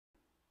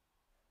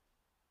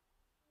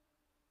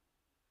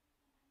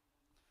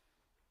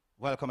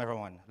Welcome,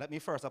 everyone. Let me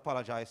first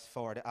apologize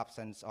for the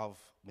absence of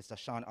Mr.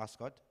 Sean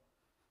Oscott,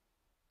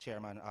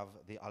 Chairman of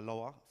the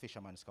ALLOA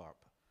Fishermen's Corp.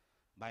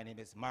 My name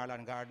is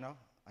Marlon Gardner.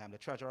 I am the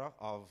Treasurer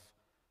of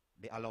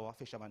the ALLOA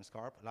Fishermen's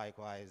Corp,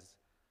 likewise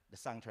the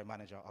Sanctuary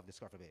Manager of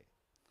Discovery Bay.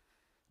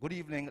 Good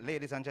evening,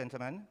 ladies and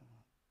gentlemen,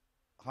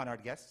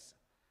 honored guests,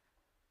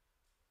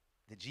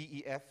 the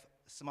GEF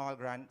Small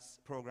Grants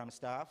Program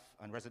staff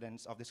and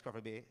residents of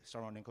Discovery Bay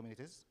surrounding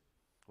communities.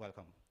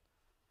 Welcome.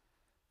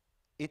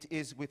 It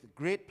is with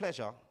great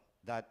pleasure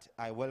that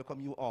I welcome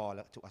you all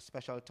to a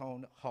special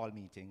town hall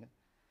meeting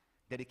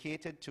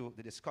dedicated to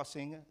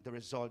discussing the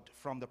result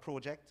from the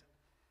project,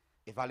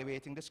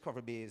 evaluating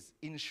Discovery Bay's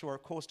inshore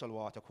coastal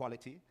water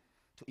quality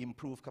to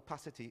improve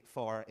capacity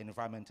for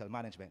environmental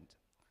management.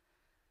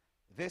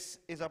 This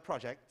is a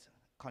project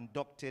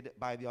conducted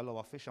by the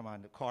ALLOA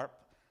Fisherman Corp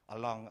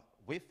along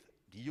with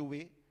the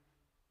UWI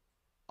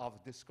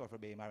of Discovery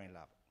Bay Marine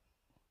Lab,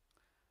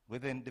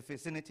 within the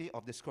vicinity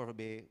of Discovery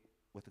Bay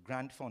with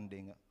grant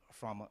funding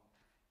from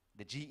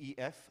the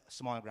GEF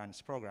Small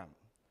Grants Program,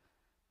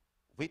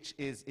 which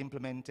is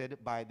implemented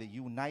by the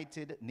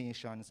United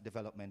Nations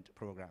Development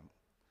Program.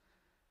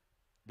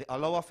 The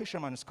ALLOA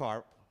Fishermen's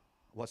Corp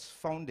was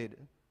founded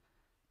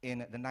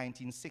in the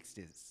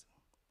 1960s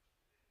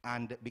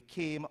and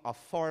became a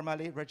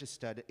formally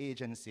registered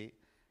agency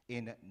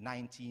in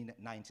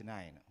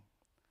 1999.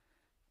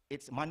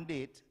 Its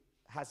mandate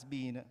has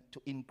been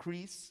to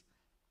increase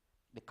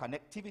the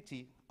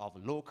connectivity of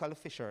local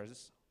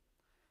fishers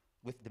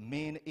with the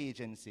main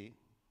agency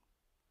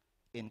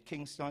in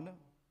Kingston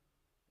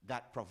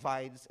that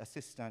provides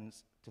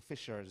assistance to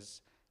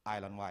fishers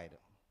island-wide.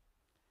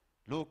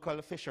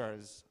 Local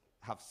fishers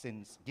have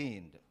since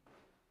gained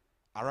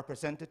a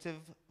representative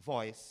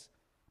voice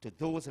to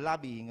those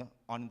lobbying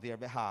on their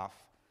behalf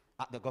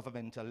at the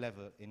governmental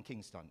level in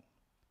Kingston.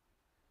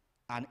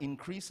 An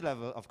increased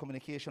level of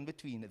communication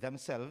between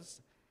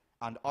themselves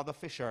and other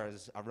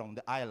fishers around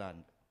the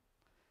island,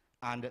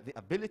 and the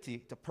ability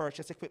to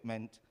purchase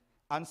equipment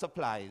and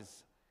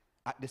supplies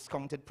at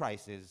discounted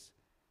prices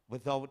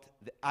without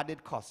the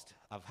added cost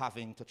of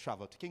having to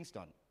travel to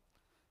Kingston.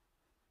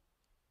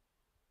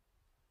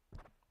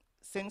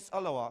 Since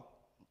ALLOA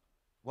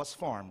was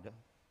formed,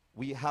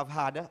 we have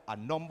had a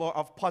number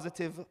of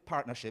positive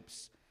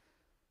partnerships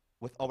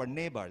with our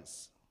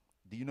neighbors,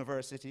 the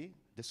University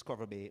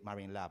Discovery Bay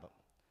Marine Lab.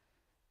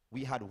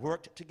 We had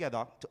worked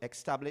together to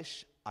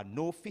establish a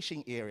no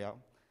fishing area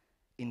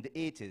in the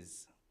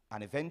 80s,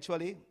 and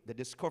eventually the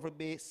Discovery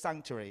Bay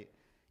Sanctuary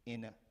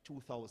in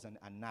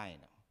 2009.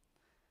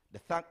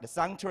 The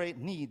sanctuary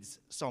needs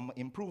some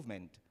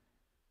improvement,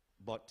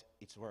 but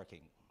it's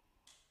working.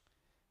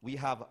 We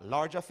have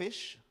larger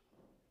fish,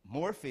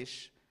 more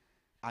fish,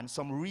 and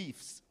some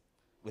reefs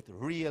with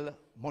real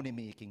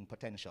money-making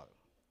potential.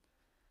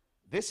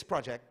 This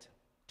project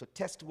to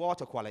test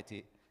water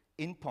quality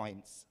in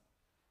points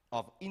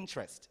of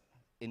interest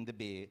in the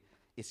bay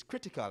is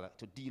critical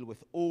to deal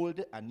with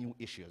old and new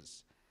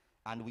issues,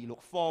 and we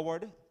look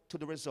forward to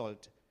the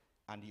result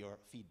and your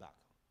feedback.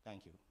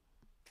 Thank you.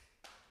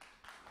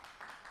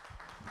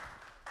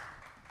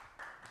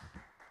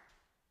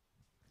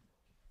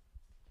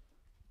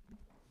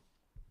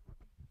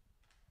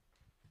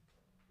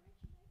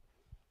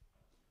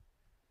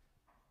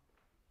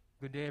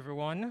 Good day,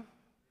 everyone.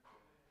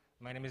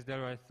 My name is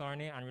Delroy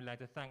Thorney, and we'd like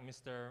to thank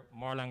Mr.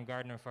 Marlon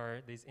Gardner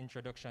for this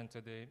introduction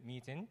to the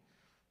meeting.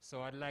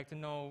 So I'd like to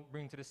now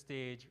bring to the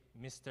stage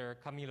Mr.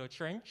 Camilo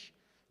Trench,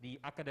 the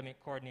academic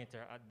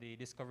coordinator at the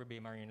Discovery Bay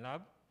Marine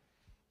Lab.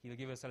 He'll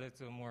give us a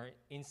little more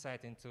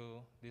insight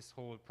into this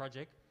whole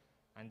project,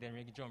 and then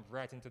we can jump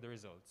right into the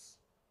results.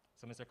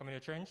 So Mr. Camilo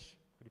Trench,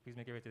 could you please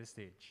make your way to the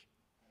stage?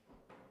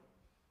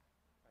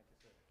 Thank you,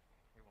 sir.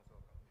 You're most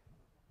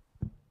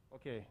welcome.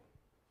 Okay.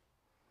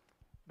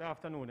 Good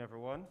afternoon,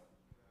 everyone.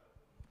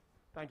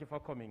 Thank you for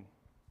coming.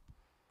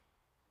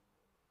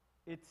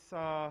 It's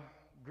a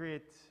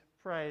great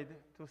pride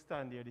to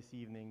stand here this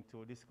evening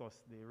to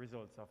discuss the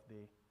results of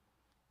the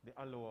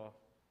ALLOA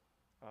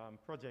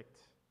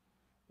project.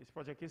 This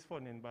project is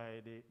funded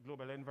by the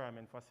Global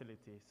Environment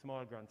Facility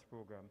Small Grants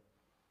Program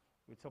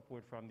with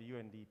support from the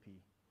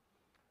UNDP.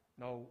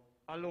 Now,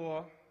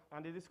 ALLOA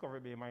and the Discovery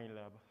Bay Marine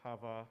Lab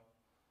have a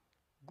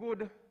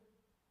good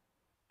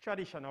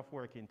tradition of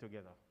working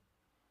together.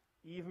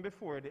 Even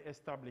before the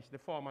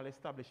formal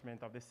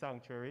establishment of the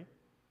sanctuary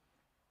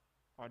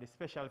or the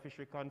special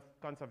fishery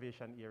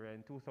conservation area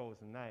in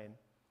 2009,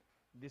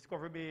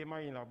 Discovery Bay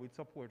Marine Lab, with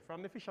support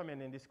from the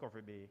fishermen in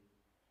Discovery Bay,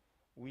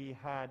 we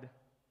had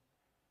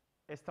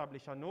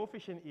established a no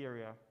fishing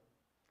area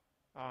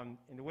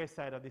in the west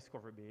side of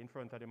Discovery Bay in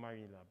front of the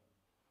Marine Lab.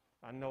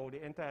 And now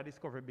the entire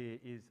Discovery Bay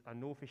is a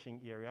no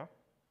fishing area.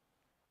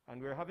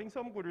 And we're having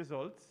some good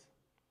results,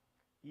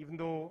 even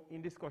though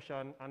in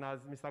discussion, and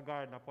as Mr.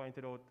 Gardner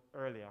pointed out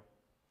earlier,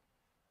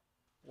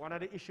 one of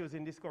the issues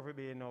in Discovery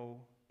Bay now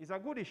is a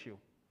good issue.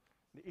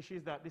 The issue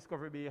is that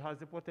Discovery Bay has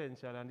the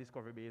potential and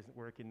Discovery Bay isn't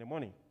working the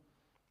money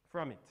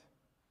from it.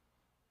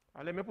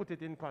 And let me put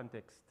it in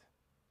context,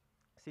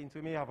 since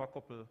we may have a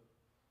couple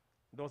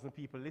dozen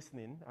people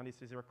listening, and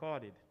this is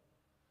recorded.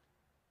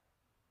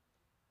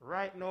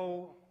 Right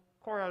now,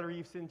 coral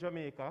reefs in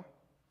Jamaica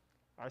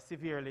are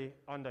severely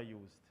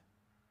underused.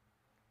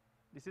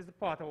 This is the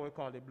part of what we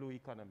call the blue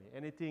economy,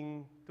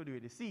 anything to do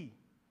with the sea.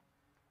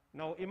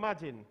 Now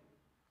imagine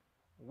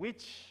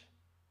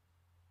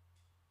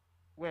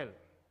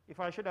if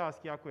I should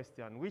ask you a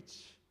question,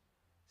 which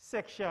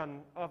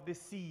section of the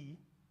sea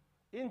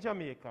in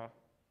Jamaica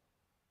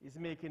is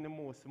making the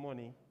most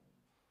money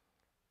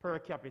per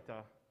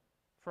capita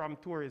from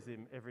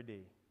tourism every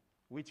day?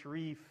 Which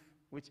reef,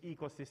 which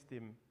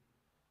ecosystem?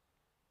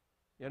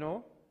 You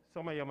know,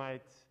 some of you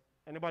might,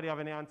 anybody have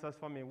any answers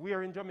for me?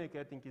 Where in Jamaica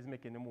I think is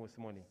making the most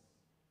money?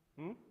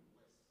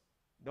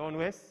 Down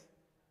west?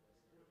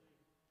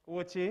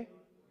 Ochi?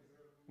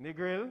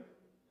 Negril?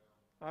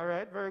 All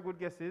right, very good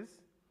guesses.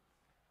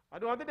 I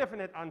don't have a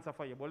definite answer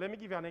for you, but let me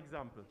give you an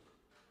example.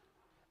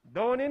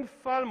 Down in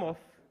Falmouth,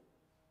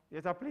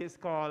 there's a place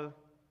called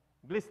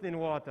Glistening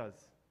Waters.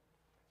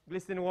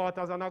 Glistening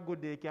Waters on a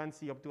good day can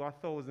see up to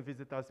 1,000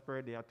 visitors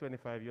per day at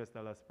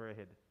 $25 per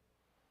head.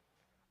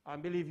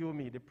 And believe you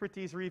me, the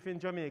prettiest reef in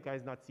Jamaica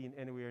is not seen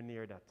anywhere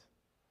near that.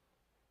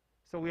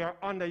 So we are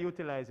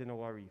underutilizing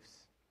our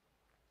reefs.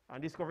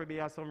 And Discovery Bay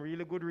has some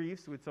really good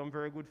reefs with some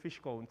very good fish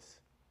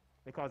counts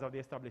because of the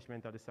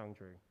establishment of the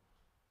sanctuary.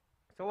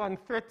 So one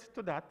threat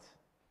to that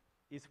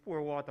is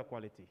poor water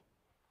quality.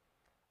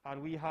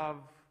 And we have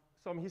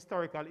some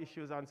historical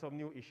issues and some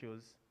new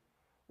issues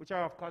which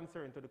are of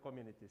concern to the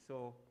community.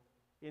 So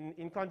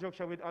in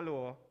conjunction with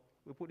ALLOA,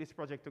 we put this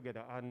project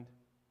together, and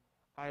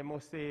I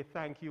must say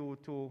thank you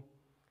to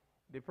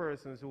the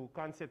persons who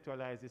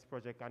conceptualized this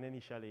project and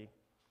initially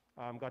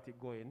got it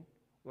going.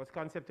 It was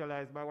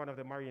conceptualized by one of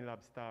the Marine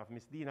Lab staff,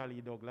 Ms. Dina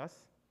Lee Douglas.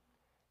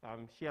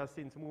 She has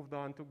since moved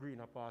on to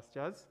greener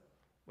pastures,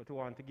 but we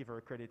want to give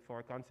her credit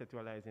for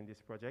conceptualizing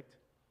this project.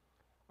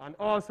 And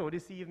also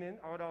this evening,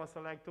 I would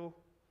also like to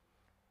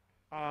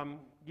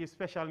give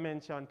special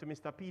mention to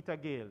Mr. Peter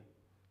Gale,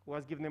 who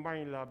has given the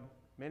Marine Lab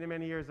many,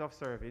 many years of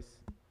service.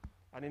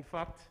 And in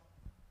fact,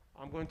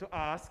 I'm going to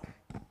ask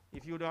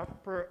if you'd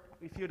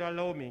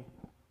allow me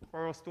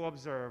for us to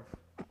observe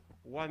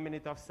 1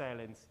 minute of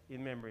silence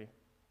in memory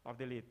of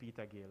the late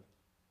Peter Gale,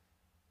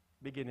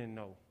 beginning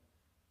now.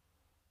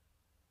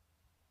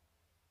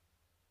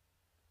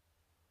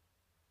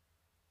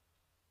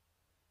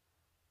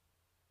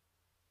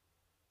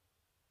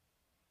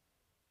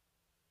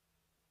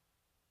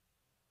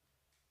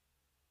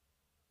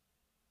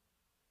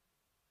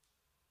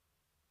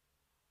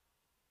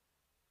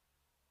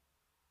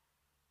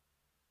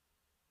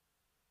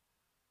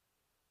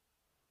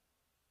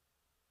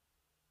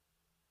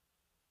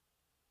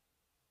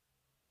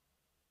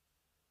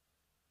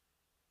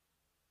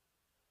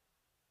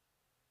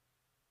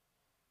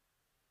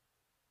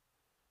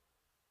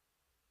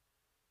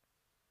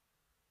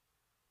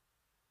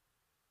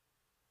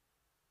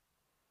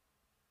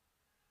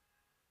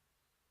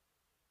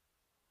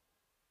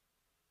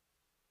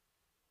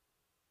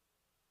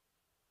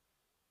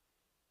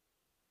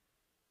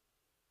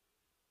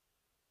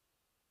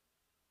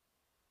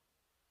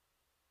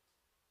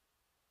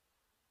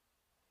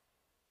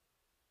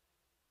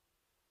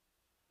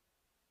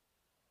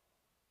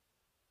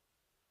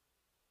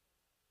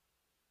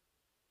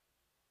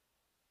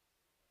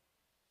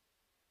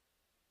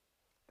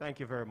 Thank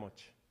you very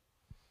much.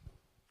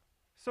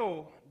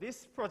 So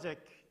this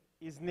project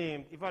is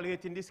named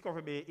Evaluating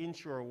Discovery Bay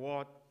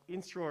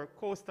Inshore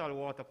Coastal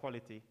Water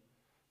Quality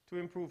to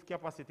Improve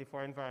Capacity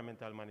for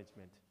Environmental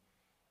Management.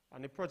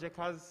 And the project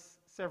has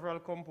several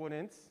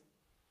components,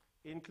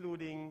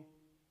 including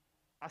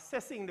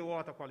assessing the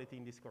water quality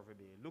in Discovery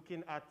Bay,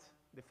 looking at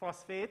the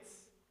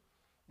phosphates,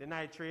 the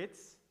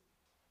nitrates,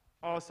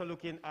 also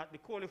looking at the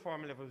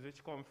coliform levels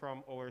which come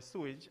from our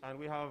sewage. And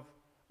we have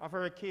a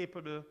very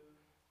capable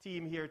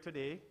team here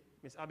today.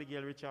 Ms.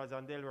 Abigail Richards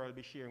and Delroy will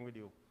be sharing with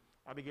you.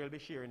 Abigail will be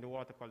sharing the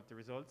water quality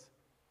results.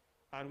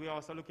 And we're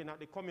also looking at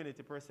the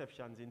community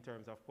perceptions in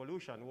terms of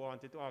pollution. We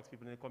wanted to ask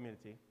people in the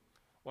community,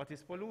 what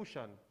is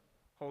pollution?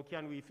 How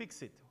can we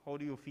fix it? How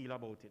do you feel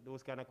about it?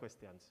 Those kind of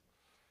questions.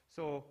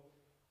 So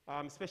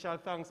special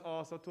thanks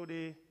also to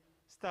the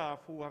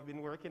staff who have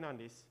been working on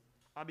this.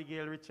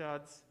 Abigail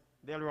Richards,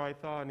 Delroy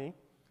Thorney,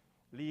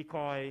 Lee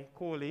Coy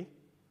Coley.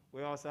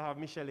 We also have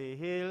Michelle A.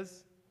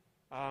 Hales,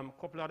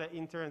 couple other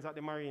interns at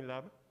the Marine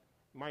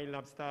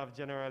Lab staff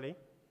generally,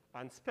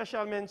 and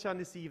special mention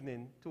this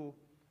evening to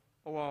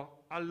our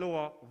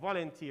ALLOA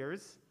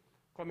volunteers,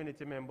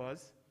 community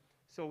members.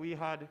 So we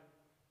had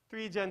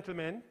 3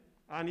 gentlemen,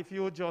 and if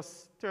you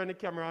just turn the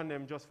camera on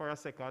them just for a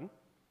second,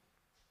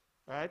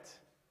 right?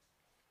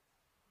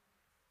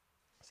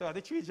 So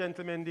the 3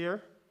 gentlemen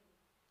there,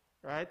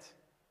 right?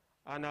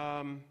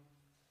 And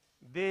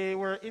they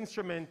were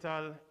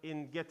instrumental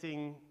in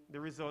getting the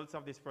results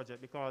of this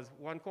project, because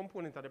one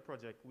component of the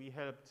project, we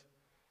helped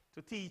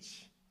to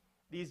teach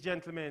these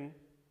gentlemen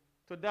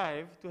to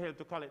dive to help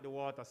to collect the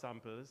water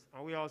samples.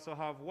 And we also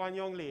have one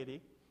young lady,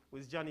 who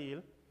is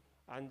Janelle,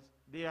 and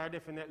they are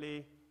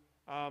definitely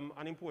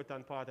an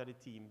important part of the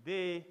team.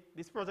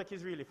 This project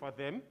is really for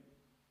them.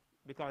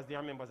 because they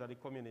are members of the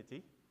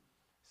community.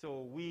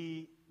 So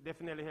we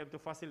definitely help to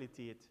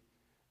facilitate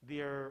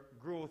their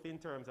growth in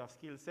terms of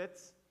skill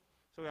sets.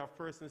 So we have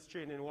persons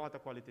trained in water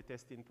quality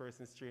testing,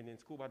 persons trained in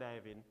scuba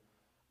diving,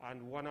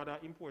 and one other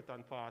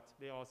important part,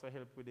 they also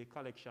help with the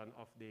collection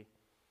of the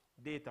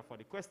data for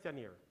the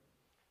questionnaire,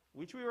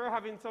 which we were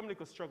having some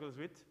little struggles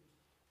with,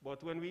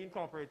 but when we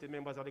incorporated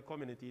members of the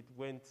community, it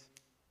went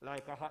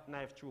like a hot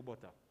knife through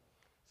butter.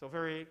 So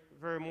very,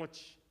 very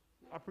much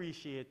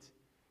appreciate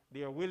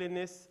their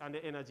willingness and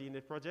the energy in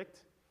the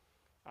project,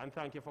 and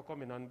thank you for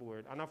coming on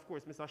board. And of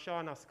course, Mr.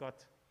 Sean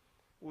Ascott,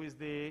 who is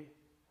the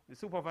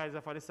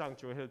supervisor for the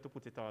sanctuary, helped to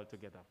put it all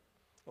together.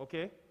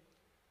 Okay?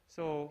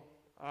 So,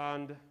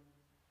 and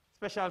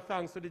special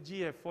thanks to the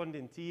GEF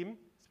funding team,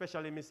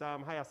 especially Ms.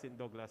 Hyacinth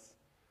Douglas,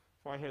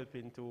 for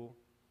helping to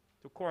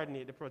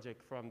coordinate the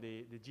project from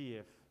the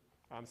GEF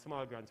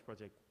Small Grants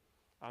Project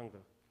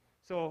angle.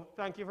 So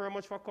thank you very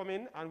much for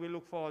coming, and we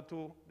look forward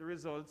to the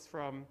results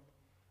from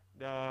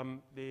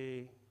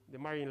the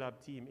Marine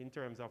Lab team in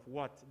terms of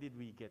what did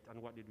we get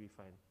and what did we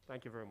find.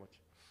 Thank you very much.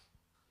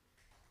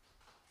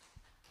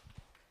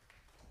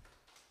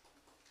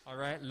 All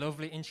right,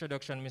 lovely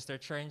introduction, Mr.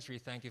 Trenchry.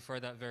 Thank you for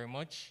that very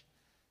much.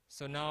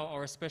 So now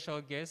our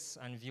special guests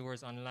and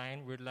viewers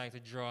online, we'd like to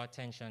draw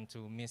attention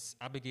to Miss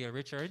Abigail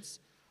Richards,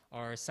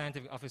 our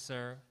scientific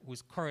officer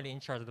who's currently in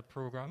charge of the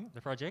program,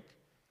 the project,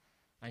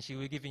 and she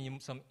will be giving you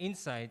some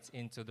insights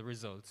into the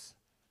results.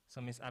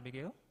 So Miss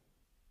Abigail.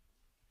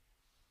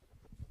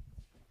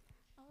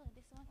 Oh,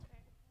 this one's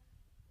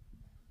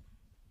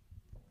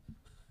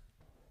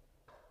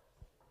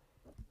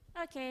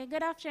fair. Okay,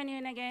 good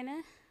afternoon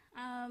again.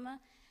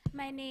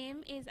 My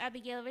name is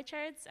Abigail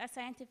Richards, a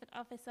scientific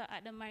officer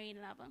at the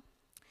Marine Lab.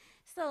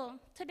 So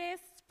today's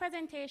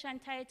presentation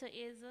title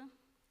is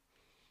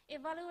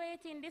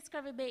Evaluating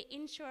Discovery Bay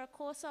Inshore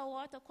Coastal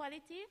Water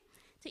Quality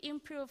to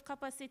Improve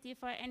Capacity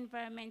for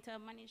Environmental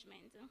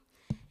Management.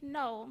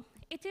 Now,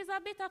 it is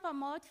a bit of a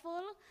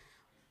mouthful,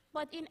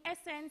 but in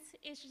essence,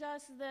 it's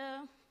just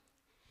the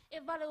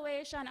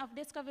evaluation of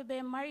Discovery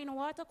Bay marine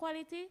water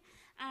quality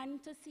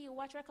and to see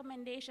what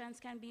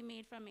recommendations can be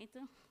made from it.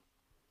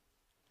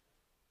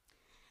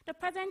 The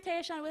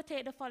presentation will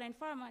take the following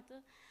format.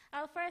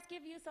 I'll first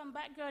give you some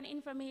background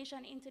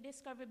information into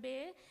Discovery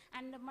Bay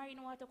and the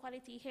marine water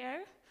quality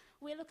here.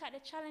 We'll look at the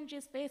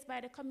challenges faced by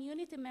the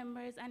community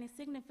members and its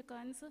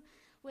significance.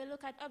 We'll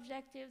look at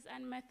objectives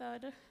and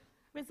method,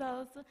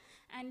 results,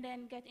 and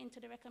then get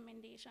into the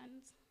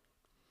recommendations.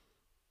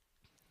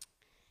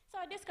 So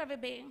Discovery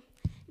Bay.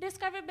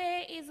 Discovery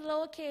Bay is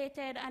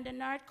located on the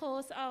north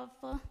coast of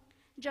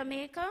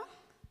Jamaica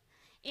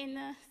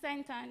in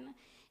Centon.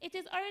 It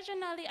is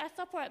originally a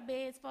support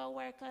base for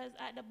workers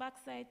at the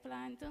Backside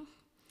plant.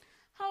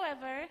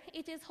 However,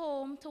 it is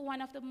home to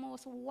one of the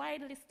most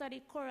widely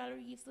studied coral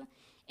reefs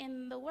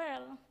in the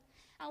world.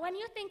 And when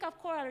you think of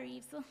coral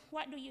reefs,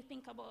 what do you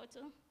think about?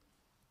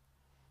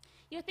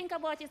 You think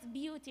about its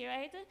beauty,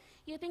 right?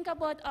 You think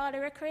about all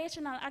the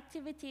recreational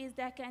activities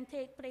that can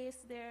take place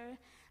there,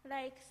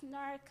 like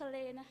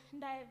snorkeling,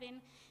 diving.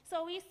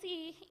 So we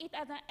see it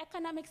as an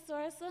economic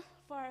source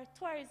for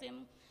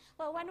tourism.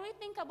 But when we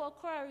think about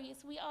coral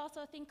reefs, we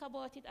also think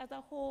about it as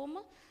a home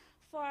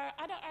for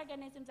other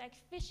organisms like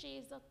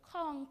fishes,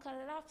 conch,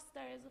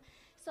 lobsters.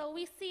 So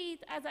we see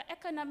it as an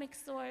economic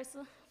source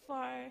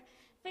for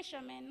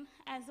fishermen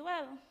as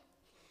well.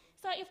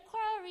 So if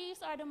coral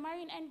reefs or the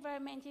marine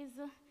environment is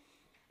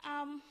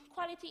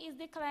quality is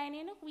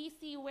declining, we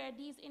see where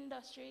these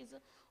industries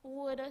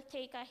would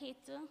take a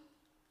hit.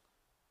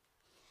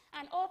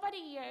 And over the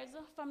years,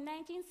 from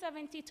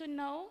 1970 to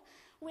now,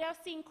 we have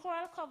seen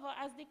coral cover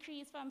has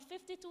decreased from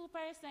 52%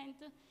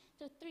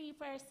 to 3%,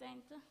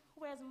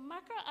 whereas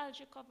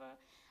macroalgae cover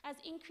has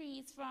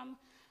increased from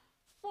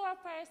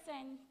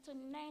 4% to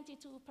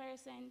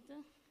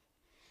 92%.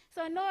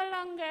 So no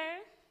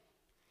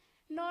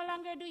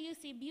longer do you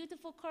see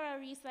beautiful coral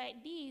reefs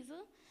like these,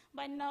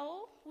 but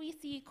now we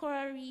see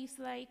coral reefs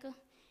like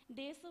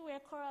this, where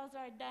corals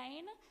are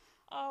dying,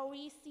 or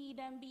we see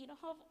them being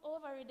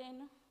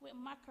overridden with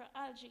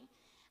macroalgae.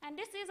 And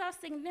this is of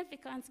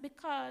significance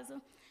because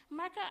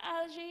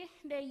macroalgae,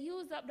 they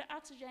use up the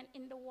oxygen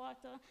in the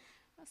water,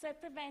 so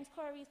it prevents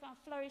coral reefs from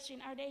flourishing,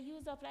 or they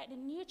use up like the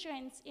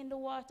nutrients in the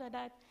water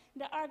that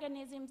the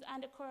organisms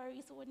and the coral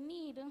reefs would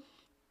need.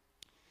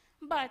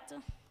 But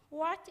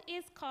what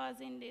is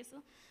causing this?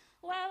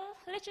 Well,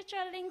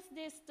 literature links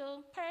this to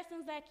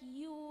persons like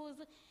Hughes,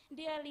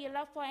 Daly,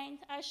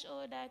 LaPointe, has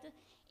shown that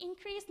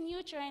increased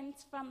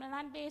nutrients from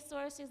land-based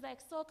sources like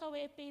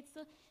soakaway pits,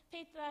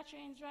 pit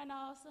latrines,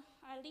 runoffs,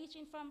 or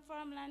leaching from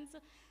farmlands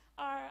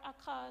are a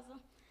cause.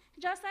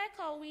 Just like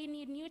how we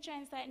need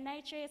nutrients like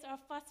nitrates or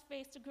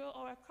phosphates to grow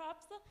our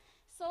crops,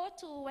 so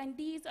too when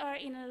these are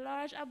in a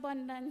large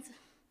abundance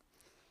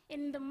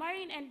in the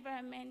marine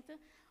environment,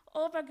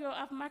 overgrowth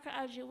of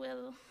macroalgae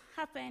will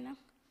happen.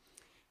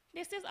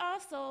 This is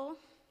also,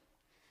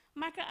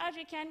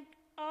 macroalgae can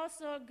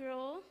also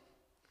grow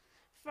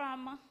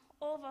from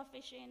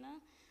overfishing.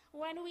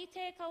 when we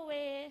take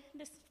away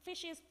the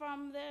fishes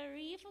from the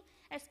reef,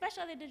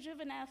 especially the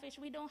juvenile fish,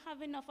 we don't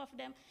have enough of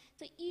them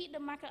to eat the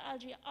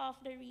macroalgae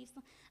off the reefs.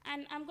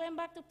 And I'm going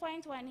back to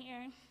point one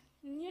here.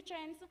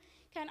 Nutrients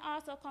can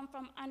also come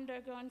from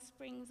underground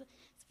springs,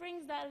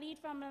 springs that lead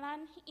from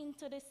land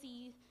into the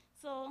sea.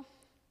 So,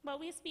 but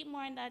we'll speak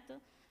more on that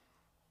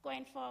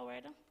going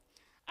forward.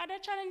 Other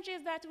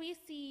challenges that we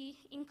see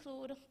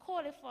include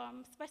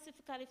coliform,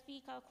 specifically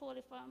fecal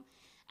coliform.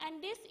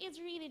 And this is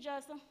really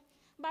just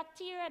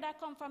bacteria that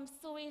come from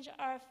sewage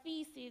or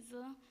feces.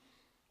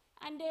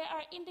 And there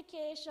are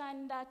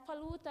indications that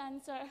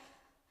pollutants or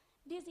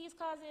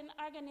disease-causing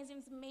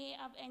organisms may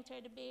have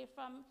entered the bay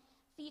from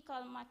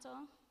fecal matter.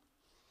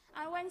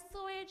 And when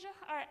sewage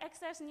or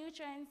excess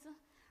nutrients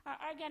or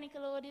organic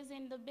load is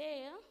in the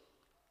bay,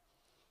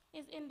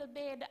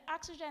 the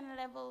oxygen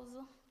levels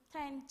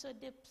tend to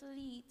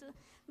deplete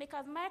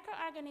because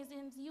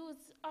microorganisms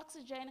use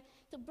oxygen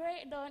to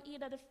break down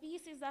either the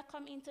feces that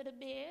come into the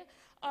bay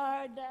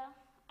or the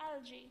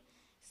algae.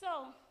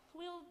 So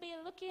we'll be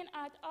looking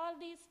at all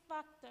these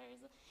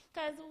factors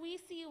because we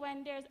see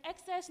when there's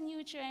excess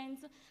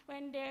nutrients,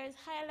 when there's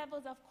high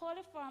levels of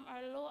coliform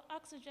or low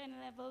oxygen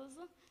levels,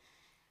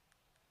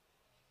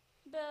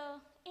 the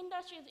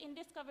industries in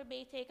Discovery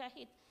Bay take a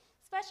hit,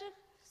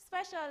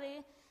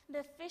 especially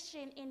the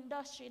fishing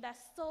industry that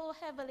so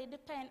heavily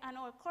depend on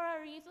our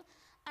coral reefs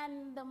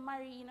and the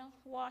marine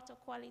water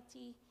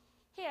quality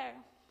here.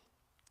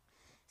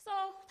 So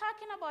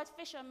talking about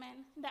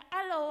fishermen, the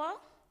ALLOA,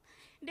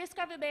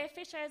 Discovery Bay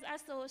Fishers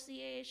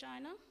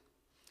Association,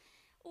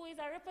 who is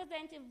a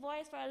representative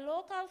voice for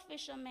local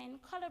fishermen,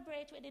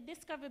 collaborate with the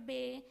Discovery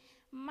Bay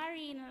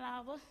Marine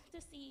Lab to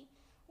see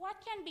what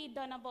can be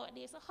done about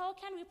this. How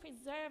can we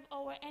preserve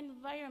our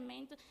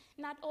environment,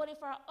 not only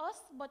for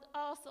us, but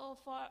also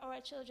for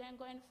our children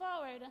going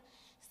forward?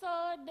 So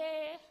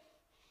they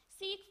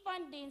seek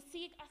funding,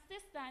 seek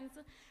assistance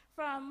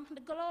from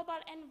the Global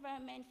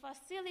Environment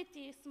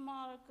Facility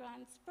Small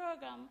Grants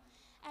Program.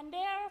 And they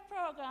are a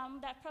program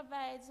that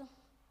provides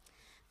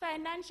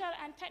financial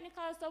and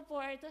technical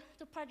support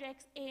to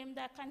projects aimed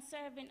at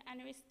conserving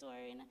and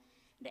restoring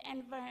the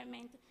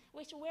environment,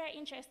 which we're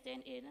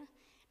interested in.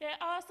 They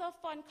also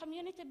fund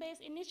community-based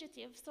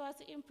initiatives so as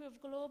to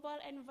improve global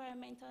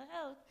environmental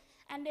health,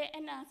 and they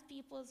enhance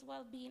people's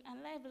well-being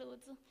and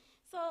livelihoods.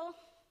 So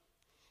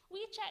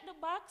we checked the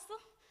box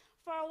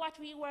for what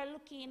we were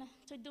looking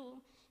to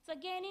do. So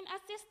gaining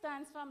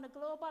assistance from the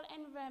Global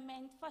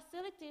Environment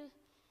Facility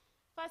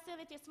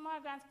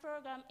Small Grants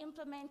Program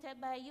implemented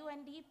by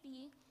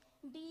UNDP,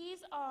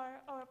 these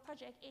are our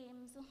project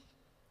aims.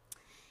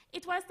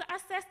 It was to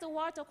assess the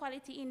water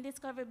quality in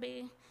Discovery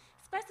Bay,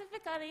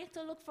 specifically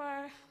to look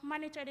for,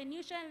 monitor the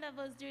nutrient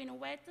levels during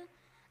wet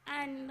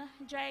and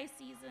dry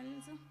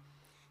seasons.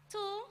 2,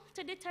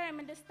 to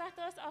determine the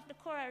status of the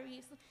coral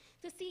reefs,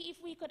 to see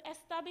if we could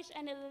establish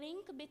any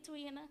link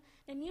between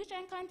the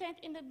nutrient content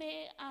in the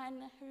bay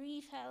and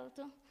reef health.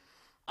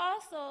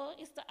 Also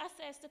is to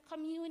assess the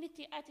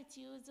community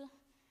attitudes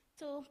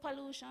to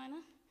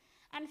pollution.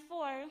 And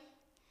 4,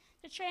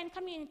 to train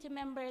community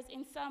members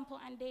in sample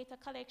and data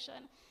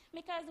collection.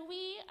 Because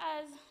we,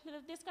 as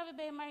the Discovery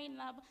Bay Marine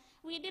Lab,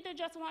 we didn't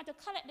just want to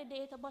collect the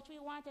data, but we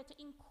wanted to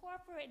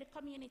incorporate the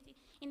community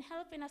in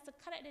helping us to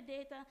collect the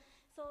data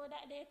so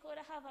that they could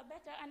have a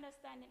better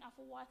understanding of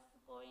what's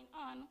going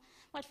on.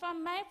 But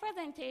from my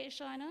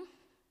presentation,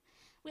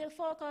 we'll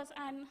focus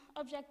on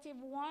objective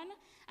 1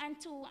 and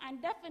 2,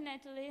 and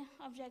definitely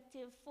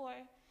objective 4.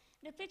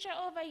 The picture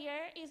over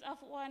here is of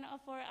one of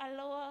our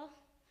ALLOA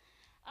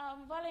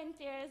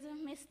volunteers,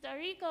 Mr.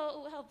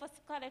 Rico, who helped us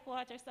collect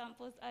water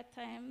samples at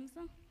times.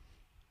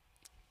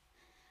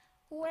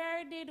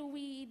 Where did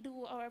we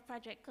do our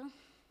project?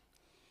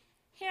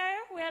 Here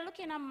we are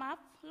looking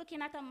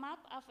at a map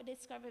of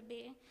Discovery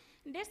Bay.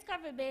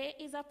 Discovery Bay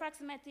is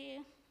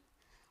approximately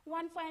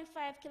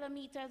 1.5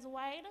 kilometers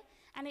wide,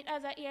 and it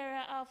has an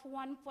area of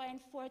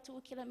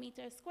 1.42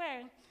 kilometers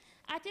square.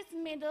 At its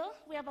middle,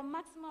 we have a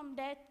maximum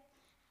depth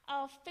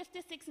of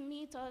 56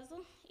 meters.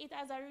 It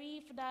has a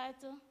reef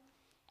that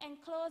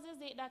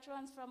encloses it that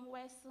runs from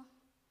west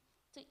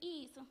to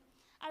east.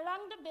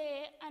 Along the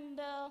bay and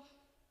the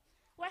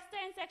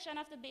western section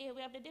of the bay,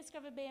 we have the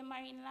Discovery Bay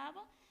Marine Lab.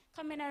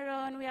 Coming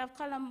around, we have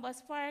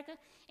Columbus Park.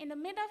 In the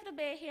middle of the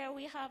bay here,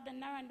 we have the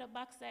Naranda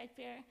Backside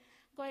Pier.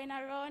 Going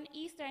around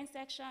eastern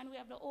section, we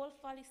have the Old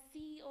Folly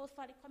Sea, Old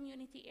Folly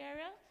Community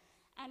Area.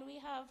 And we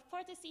have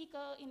Puerto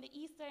Rico in the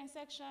eastern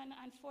section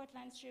and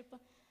Portland Strip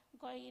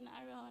going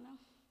around.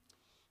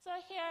 So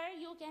here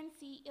you can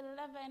see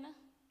 11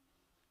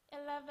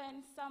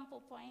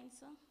 sample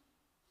points.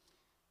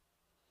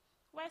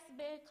 West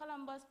Bay,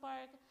 Columbus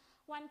Park,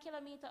 1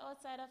 kilometer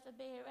outside of the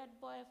bay, Red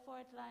Boy,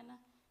 Portland,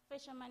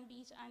 Fisherman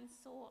Beach, and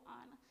so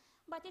on.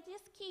 But it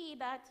is key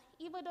that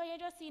even though you're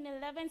just seeing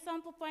 11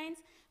 sample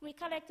points, we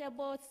collected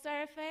both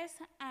surface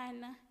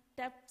and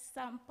depth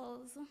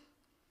samples.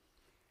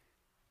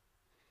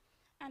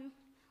 And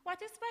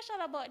what is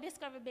special about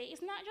Discovery Bay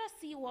is not just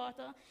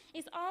seawater,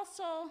 it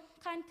also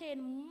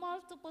contains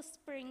multiple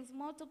springs,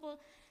 multiple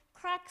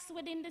cracks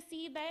within the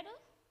seabed.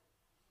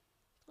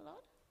 Too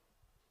loud?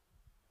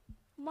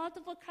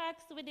 Multiple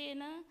cracks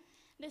within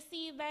the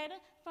seabed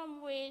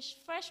from which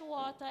fresh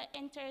water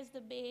enters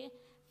the bay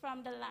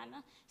from the land.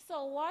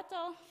 So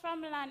water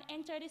from land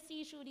enter the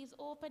sea through these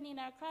opening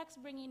or cracks,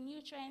 bringing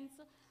nutrients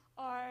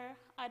or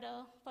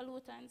other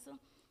pollutants.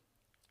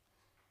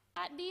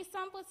 At these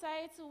sample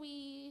sites,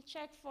 we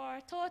check for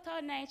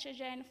total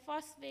nitrogen,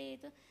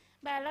 phosphate,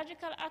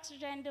 biological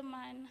oxygen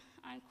demand,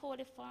 and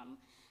coliform.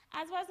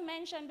 As was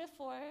mentioned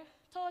before,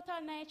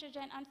 total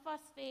nitrogen and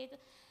phosphate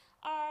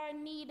are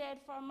needed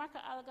for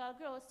macroalgal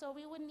growth, so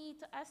we would need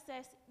to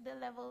assess the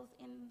levels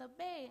in the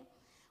bay.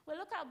 We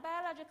look at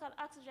biological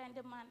oxygen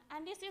demand,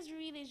 and this is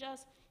really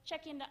just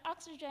checking the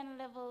oxygen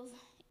levels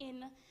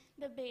in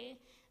the bay.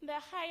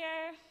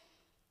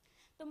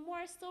 The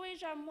more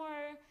sewage or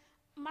more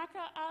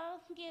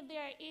macroalgae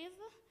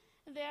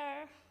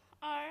there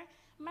are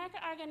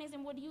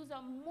microorganisms would use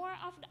up more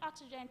of the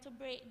oxygen to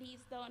break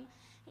these down,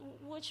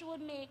 which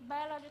would make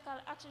biological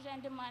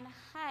oxygen demand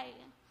high.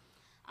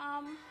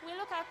 We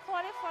look at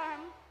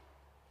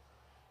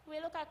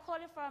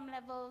coliform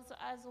levels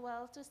as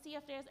well to see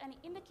if there's any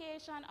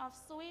indication of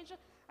sewage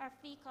or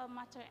fecal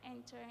matter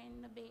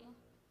entering the bay.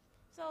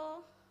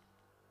 So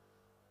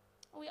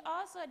we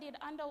also did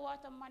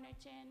underwater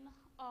monitoring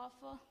of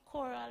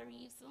coral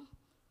reefs.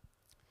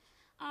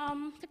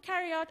 To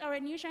carry out our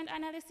nutrient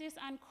analysis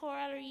and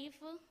coral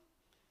reef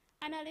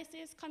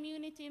analysis,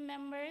 community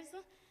members,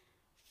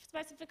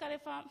 specifically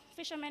from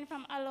fishermen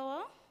from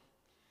ALLOA,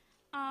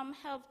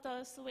 helped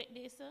us with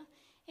this.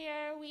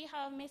 Here we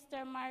have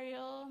Mr.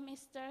 Mario,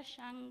 Mr.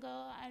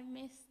 Shango, and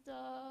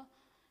Mr.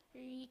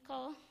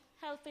 Rico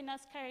helping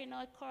us carry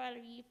out coral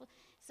reef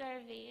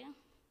survey.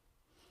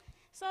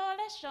 So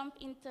let's jump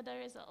into the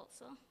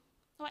results.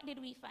 What did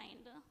we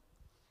find?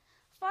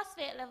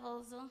 Phosphate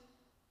levels.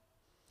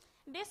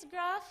 This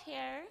graph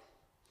here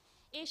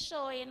is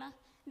showing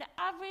the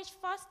average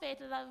phosphate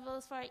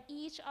levels for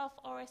each of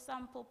our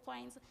sample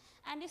points.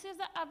 And this is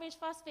the average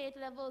phosphate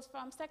levels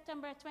from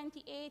September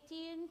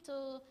 2018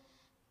 to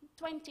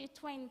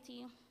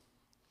 2020.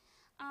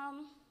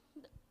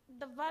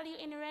 The value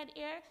in red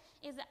here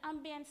is the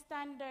ambient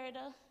standard,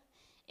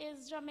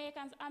 is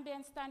Jamaican's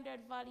ambient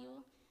standard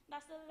value.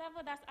 That's the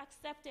level that's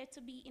accepted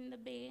to be in the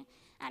bay.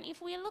 And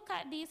if we look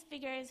at these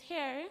figures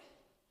here,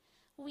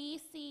 we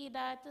see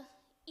that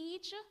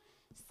each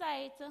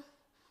site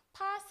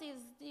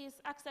passes this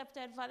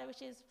accepted value,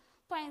 which is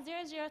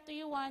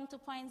 0.0031 to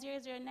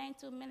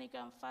 0.0092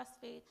 milligram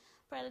phosphate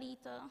per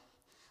liter.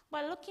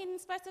 But looking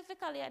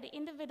specifically at the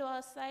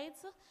individual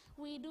sites,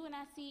 we do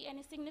not see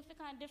any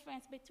significant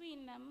difference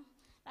between them.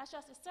 That's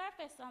just the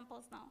surface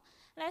samples now.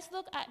 Let's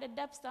look at the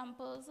depth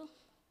samples.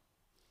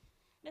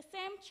 The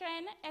same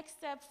trend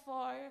except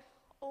for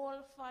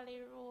Old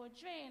Folly Road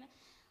drain.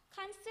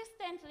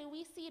 Consistently,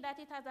 we see that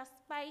it has a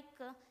spike,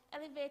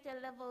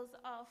 elevated levels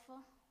of,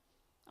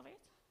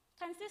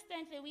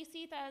 consistently, we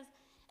see it as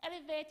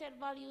elevated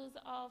values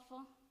of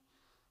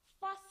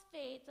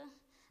phosphate.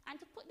 And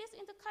to put this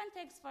into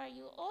context for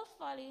you, Old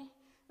Folly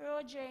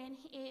Road drain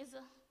is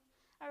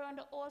around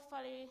the Old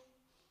Folly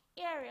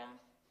area.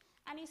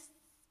 And it's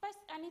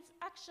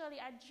actually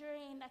a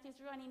drain that is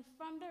running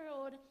from the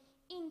road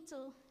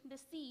into the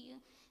sea.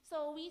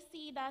 So we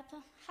see that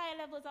high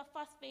levels of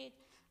phosphate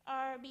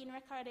are being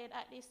recorded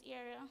at this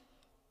area.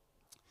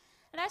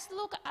 Let's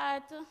look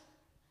at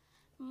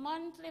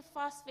monthly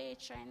phosphate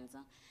trends.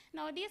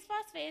 Now these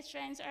phosphate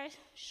trends are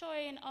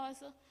showing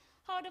us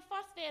how the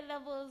phosphate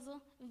levels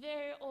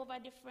vary over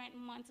different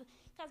months,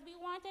 because we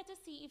wanted to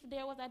see if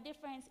there was a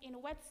difference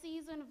in wet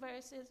season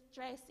versus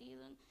dry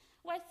season.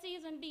 Wet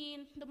season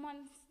being the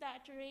months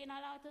that rain a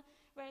lot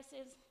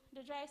versus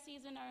the dry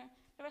season or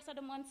the rest of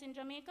the months in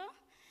Jamaica.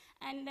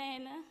 And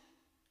then,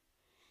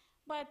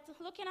 but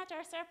looking at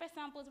our surface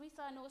samples, we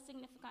saw no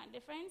significant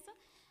difference.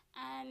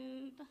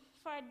 And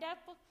for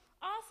depth,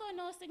 also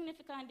no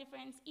significant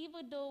difference,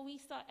 even though we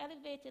saw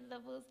elevated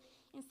levels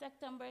in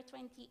September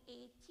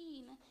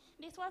 2018.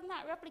 This was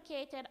not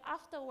replicated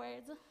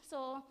afterwards,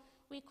 so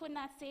we could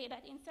not say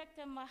that in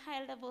September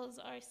high levels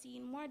are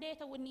seen. More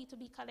data would need to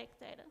be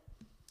collected.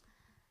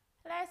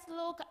 Let's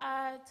look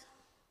at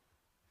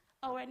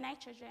our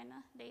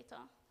nitrogen data.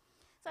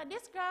 So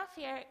this graph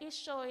here is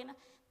showing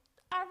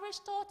average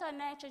total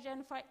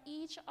nitrogen for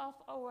each of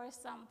our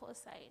sample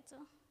sites.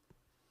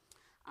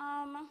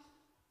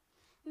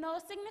 No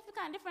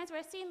significant difference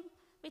we're seeing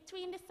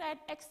between the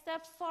sites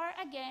except for,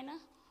 again,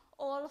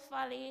 Old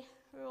Folly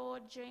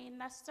Road drain,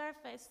 the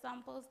surface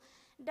samples.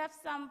 Depth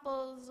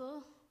samples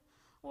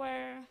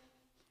were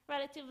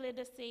relatively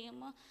the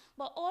same.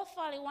 But Old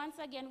Folly, once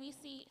again, we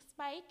see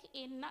spike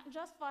in not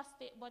just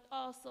phosphate, but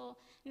also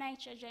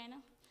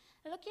nitrogen.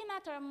 Looking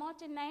at our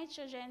monthly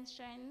nitrogen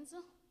trends,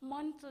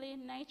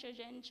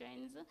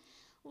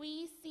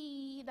 we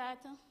see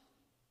that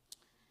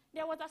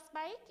there was a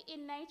spike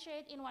in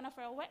nitrate in one of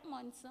our wet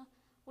months,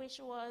 which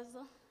was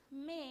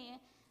May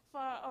for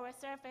our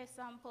surface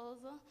samples.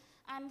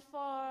 And for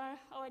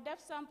our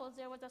depth samples,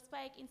 there was a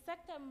spike in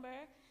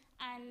September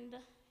and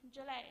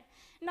July.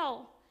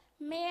 Now,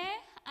 May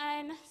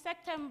and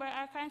September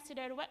are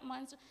considered wet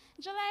months.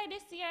 July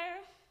this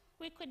year,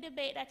 we could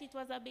debate that it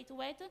was a bit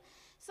wet.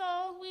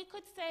 So we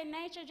could say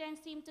nitrogen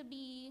seemed to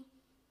be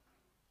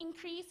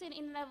increasing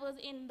in levels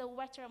in the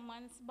wetter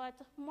months, but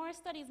more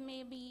studies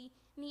may be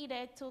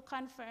needed to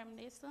confirm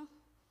this.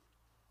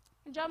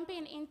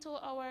 Jumping into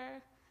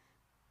our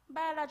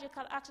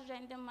biological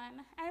oxygen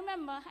demand. I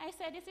remember I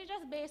said this is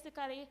just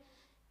basically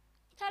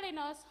telling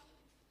us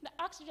the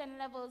oxygen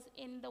levels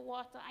in the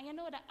water. And you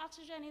know that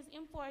oxygen is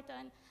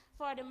important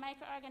for the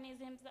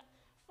microorganisms,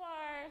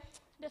 for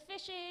the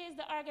fishes,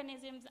 the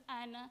organisms,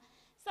 and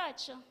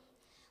such.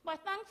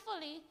 But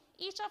thankfully,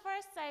 each of our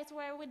sites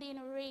were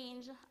within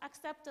range,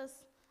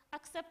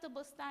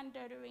 acceptable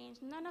standard range.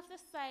 None of the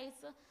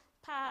sites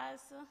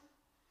passed,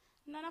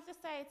 none of the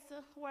sites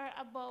were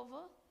above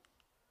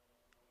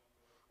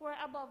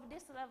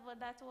this level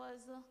that was,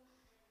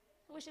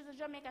 which is the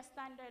Jamaica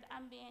Standard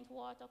Ambient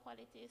Water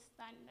Quality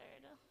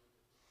Standard.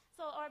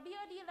 So our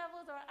BOD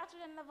levels, our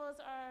oxygen levels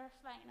are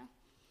fine.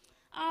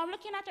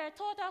 Looking at our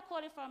total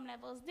coliform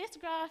levels, this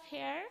graph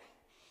here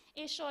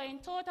is showing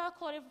total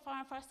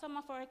coliform for some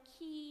of our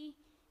key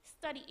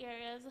study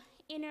areas.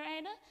 In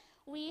red,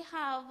 we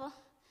have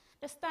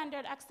the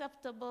standard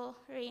acceptable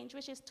range,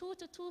 which is 2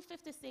 to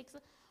 256,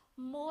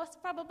 most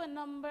probable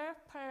number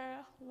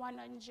per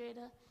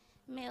 100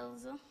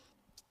 mils.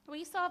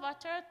 We saw a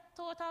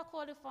total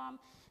coliform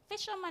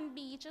Fisherman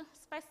Beach,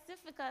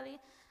 specifically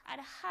at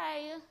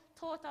high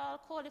total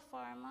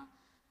coliform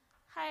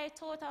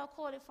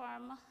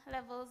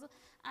levels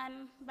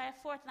and by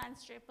Fortland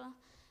Strip.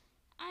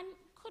 And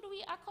could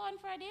we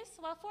account for this?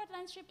 Well,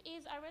 Fortland Strip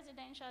is a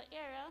residential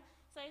area,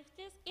 so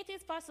it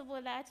is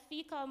possible that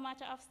fecal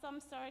matter of some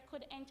sort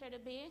could enter the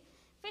bay.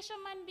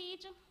 Fisherman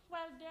Beach,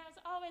 well, there's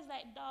always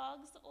like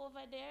dogs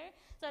over there,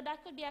 so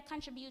that could be a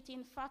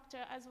contributing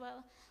factor as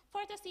well.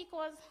 Puerto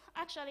Rico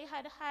actually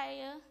had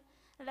higher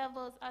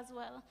levels as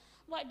well.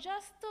 But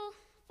just to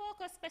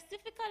focus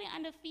specifically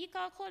on the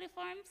fecal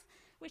coliforms,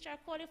 which are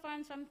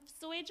coliforms from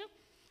sewage,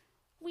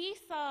 we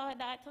saw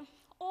that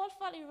Old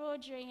Folly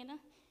Road drain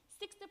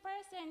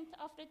 60%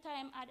 of the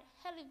time had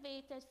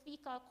elevated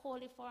fecal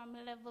coliform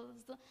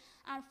levels,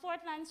 and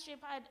Fortland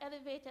Strip had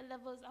elevated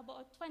levels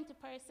about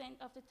 20%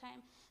 of the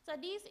time. So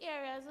these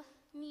areas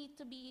need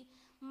to be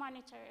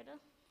monitored.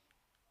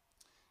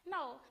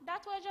 Now,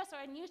 that was just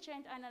our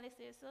nutrient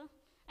analysis,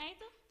 right?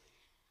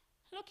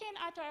 Looking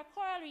at our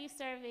coral reef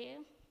survey,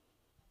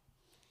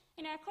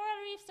 in our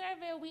coral reef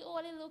survey, we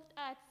only looked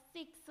at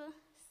 6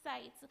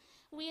 sites.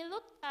 We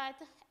looked at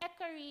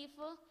Echo Reef,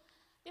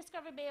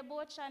 Discovery Bay,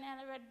 Boat Channel,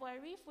 and Red Boy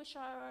Reef, which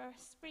are our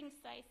spring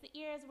sites, the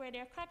areas where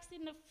there are cracks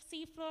in the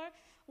seafloor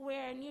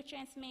where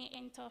nutrients may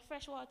enter,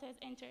 fresh water is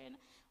entering.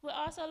 We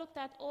also looked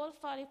at Old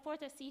Folly,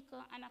 Puerto Rico,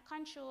 and a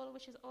control,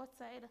 which is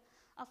outside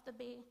of the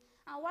bay.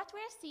 And what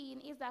we're seeing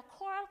is that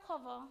coral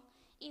cover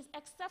is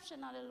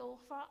exceptionally low.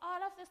 For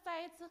all of the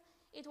sites,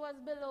 it was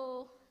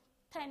below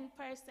 10%.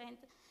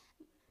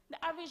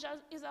 The average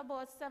is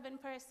about 7%,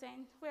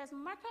 whereas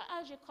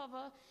macroalgae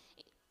cover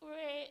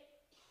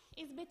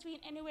is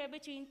anywhere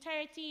between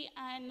 30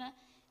 and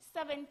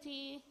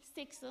 76%.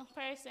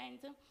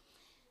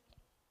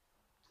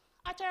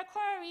 At our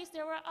coral reefs,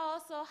 there were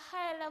also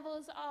high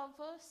levels of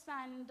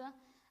sand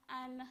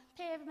and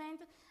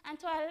pavement, and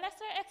to a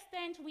lesser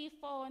extent, we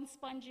found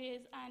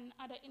sponges and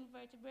other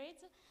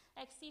invertebrates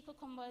like sea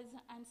cucumbers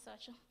and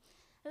such.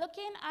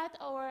 Looking at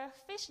our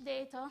fish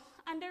data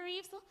on the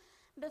reefs,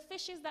 the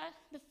fish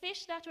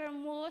that were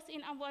most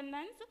in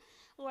abundance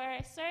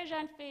were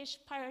surgeonfish,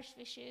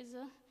 parrotfishes,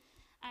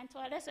 and to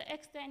a lesser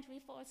extent, we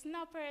found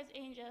snappers,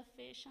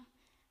 angelfish,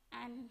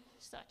 and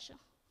such.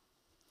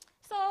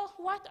 So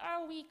what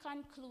are we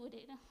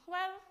concluded?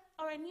 Well,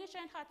 our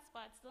nutrient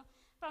hotspots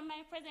from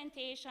my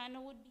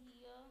presentation would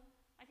be,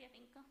 what do you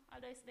think?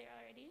 Although it's there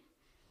already.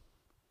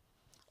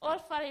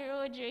 Old Folly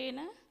Road drain.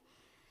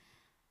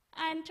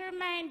 And to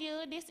remind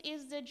you, this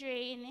is the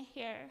drain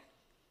here.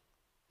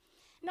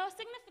 No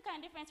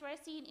significant difference we're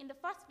seeing in the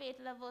phosphate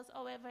levels,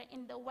 however,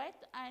 in the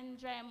wet and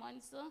dry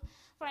months.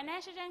 For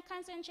nitrogen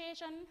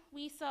concentration,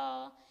 we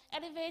saw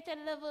elevated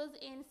levels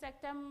in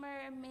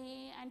September,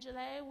 May, and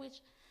July,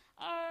 which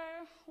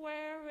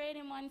were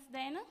rainy months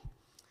then.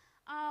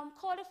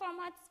 Coliform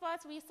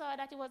hotspots, we saw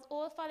that it was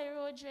Old Folly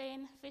Road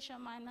drain,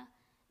 Fisherman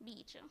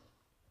Beach,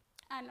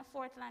 and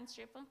Fortland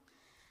Strip.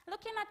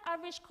 Looking at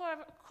average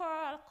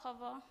coral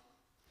cover,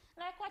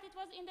 like what it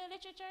was in the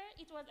literature,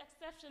 it was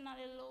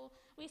exceptionally low.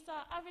 We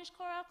saw average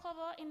coral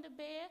cover in the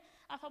bay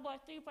of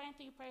about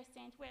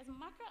 3.3%, whereas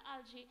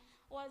macroalgae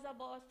was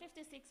about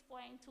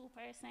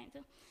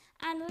 56.2%.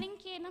 And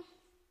linking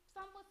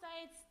sample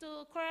sites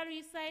to coral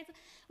reef sites,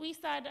 we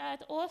saw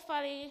that Old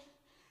Folly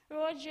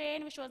Road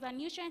drain, which was a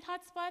nutrient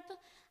hotspot,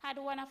 had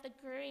one of the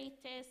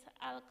greatest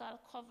algal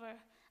cover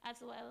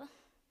as well,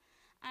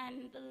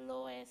 and the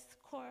lowest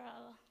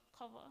coral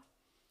cover.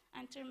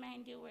 And to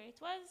remind you where it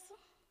was.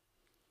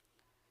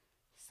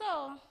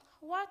 So,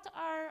 what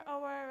are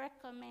our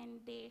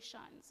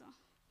recommendations?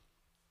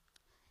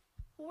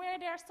 Where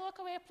there are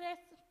soakaway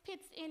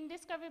pits in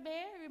Discovery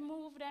Bay,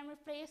 remove them,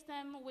 replace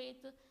them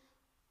with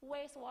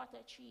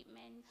wastewater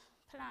treatment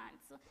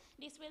plants.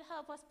 This will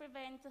help us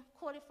prevent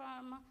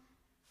coliform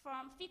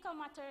from fecal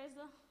matters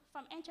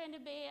from entering the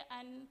bay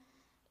and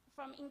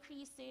from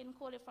increasing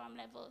coliform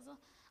levels.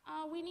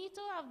 We need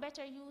to have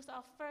better use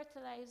of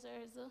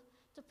fertilizers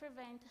to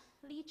prevent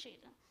leaching,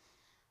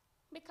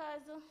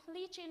 because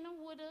leaching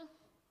would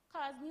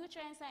cause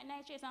nutrients like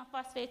nitrates and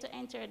phosphate to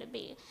enter the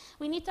bay.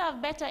 We need to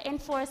have better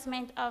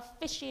enforcement of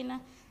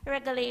fishing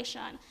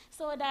regulation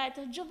so that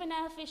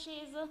juvenile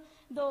fishes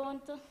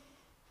aren't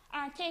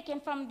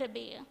taken from the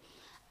bay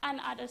and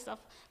other stuff.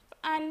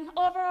 And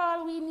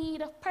overall, we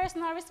need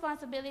personal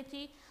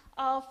responsibility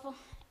of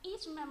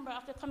each member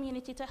of the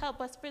community to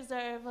help us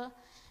preserve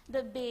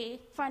the bay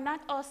for not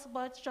us,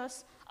 but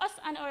just us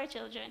and our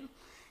children.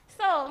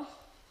 So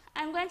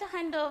I'm going to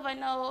hand over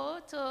now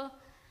to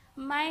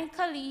my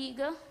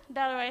colleague,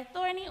 Delroy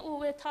Thorney, who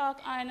will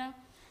talk on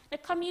the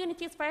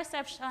community's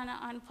perception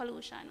on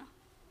pollution.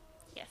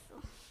 Yes.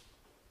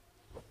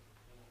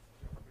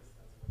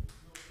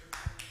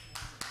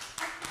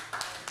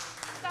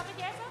 Stop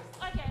it here,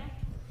 sir? Okay.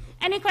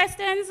 Any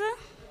questions?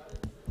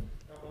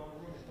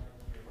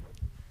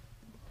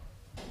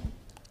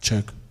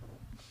 Check.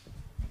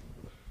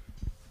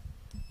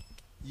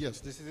 Yes,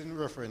 this is in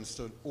reference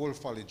to Old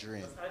Folly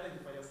Drain.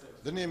 Identify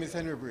yourself. The name is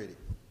Henry Brady.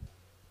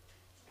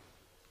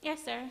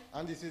 Yes, sir.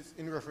 And this is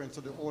in reference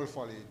to the Old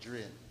Folly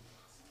Drain.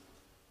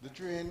 The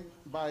drain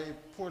by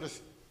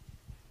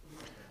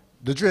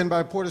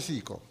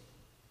Portosico,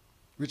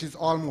 which is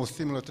almost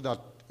similar to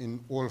that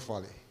in Old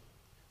Folly.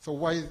 So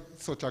why is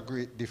such a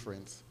great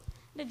difference?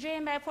 The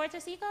drain by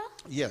Portosico?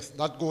 Yes,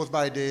 that goes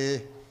by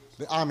the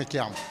army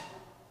camp.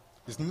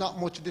 It's not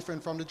much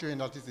different from the drain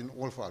that is in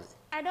Old Folly.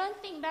 I don't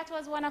think that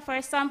was one of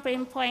our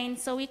sampling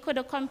points, so we could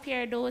have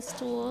compared those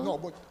two. No,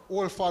 but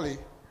Old Folly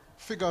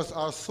figures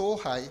are so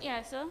high.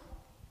 Yes, sir.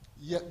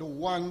 Yet the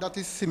one that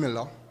is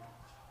similar,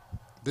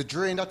 the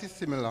drain that is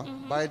similar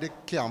by the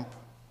camp,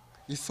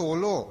 is so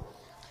low.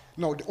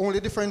 Now, the only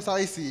difference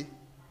I see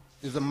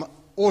is the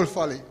Old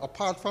Folly,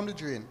 apart from the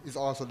drain, is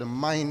also the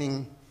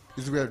mining,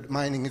 is where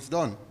mining is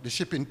done. The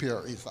shipping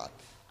pier is at.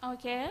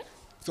 Okay.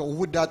 So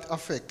would that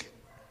affect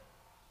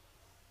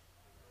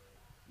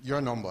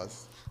your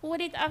numbers?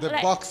 Would it have The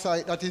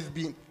bauxite that is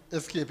being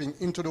escaping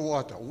into the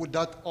water, would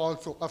that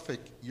also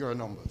affect your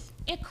numbers?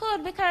 It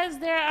could, because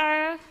there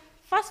are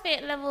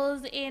phosphate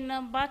levels in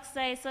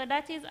bauxite, so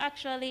that is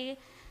actually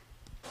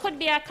could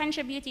be a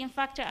contributing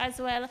factor as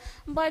well.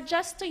 But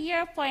just to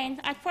your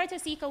point, at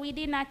Portosico, we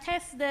did not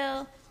test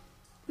the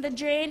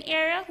drain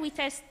area. We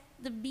test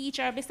the beach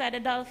or beside the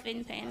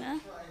dolphin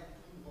pen.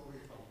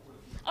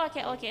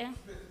 Okay, okay.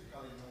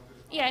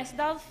 Yes,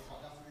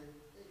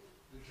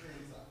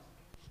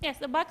 yes,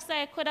 the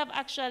bauxite could have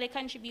actually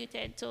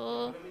contributed to.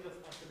 Let me just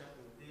add to that.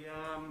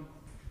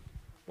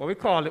 What we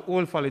call the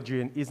Old Folly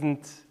Drain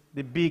isn't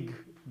the big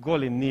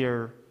gully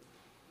near.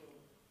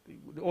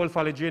 The Old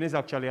Folly Drain is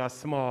actually a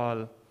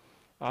small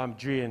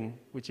drain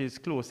which is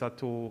closer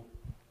to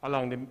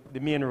along the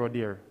main road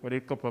there, where a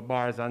couple of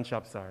bars and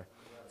shops are.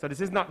 So this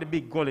is not the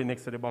big gully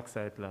next to the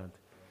bauxite plant.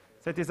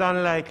 So it is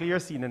unlikely you're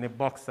seeing any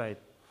bauxite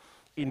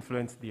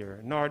influence there,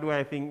 nor do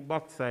I think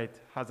bauxite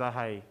has a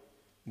high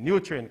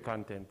nutrient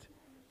content,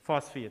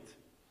 phosphate,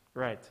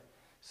 right?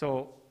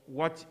 So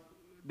what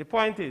the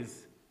point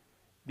is,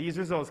 these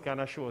results kind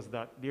of show us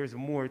that there's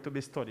more to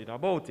be studied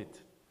about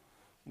it.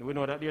 We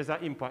know that there's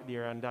an impact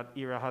there and that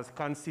area has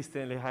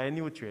consistently high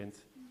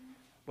nutrients,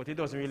 but it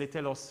doesn't really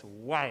tell us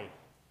why.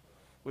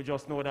 We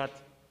just know that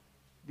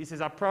this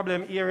is a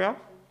problem area,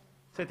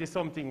 so it is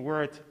something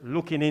worth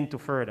looking into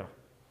further.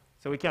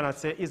 So we cannot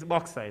say it's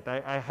bauxite.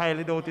 I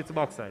highly doubt it's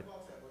bauxite.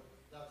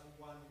 That's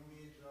one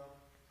major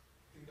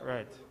thing that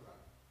Right.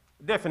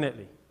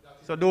 Definitely.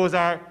 So those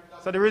are,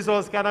 so the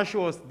results kind of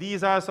show us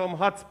these are some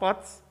hot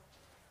spots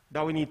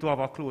that we need to have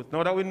a close.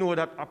 Now that we know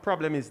that a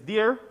problem is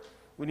there,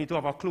 we need to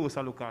have a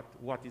closer look at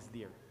what is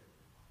there.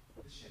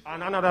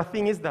 And another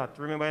thing is that,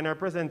 remember in our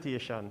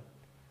presentation,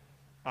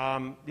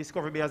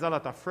 Discovery Bay has a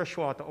lot of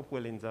freshwater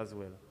upwellings as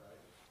well.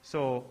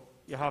 So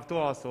you have to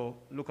also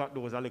look at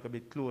those a little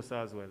bit closer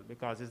as well,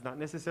 because it's not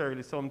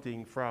necessarily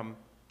something from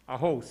a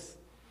house.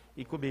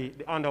 It could be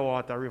the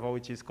underwater river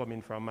which is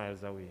coming from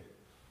miles away.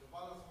 The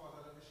ballast water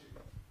that the ship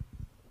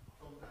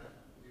sometimes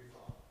gives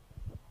off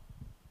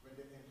when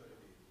they enter the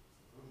bay,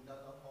 wouldn't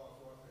that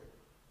also affect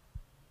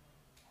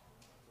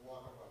the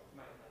water quality?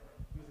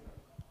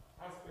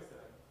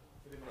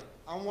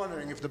 I'm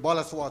wondering if the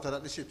ballast water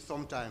that the ship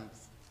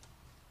sometimes,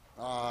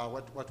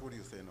 what would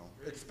you say now,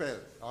 expel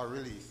or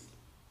release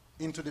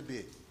into the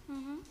bay,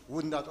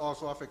 wouldn't that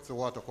also affect the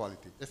water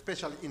quality,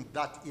 especially in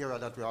that area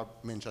that we are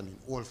mentioning,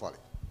 Old Folly?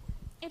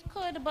 It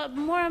could, but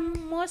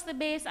mostly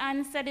based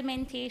on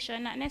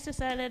sedimentation, not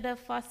necessarily the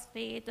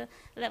phosphate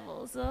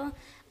levels.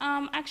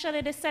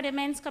 Actually, the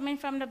sediments coming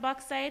from the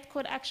bauxite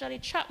could actually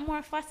trap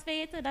more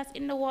phosphate that's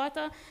in the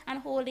water and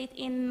hold it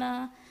in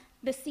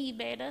the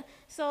seabed.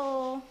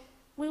 So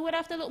we would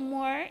have to look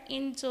more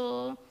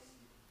into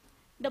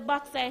the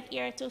bauxite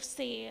here to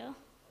say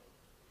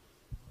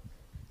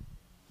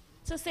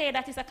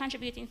that is a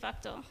contributing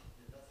factor.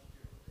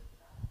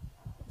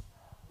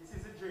 This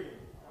is a drain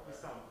that we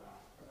sampled.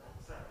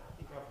 Sorry, I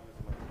think I have to use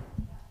the mic.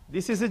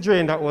 This is a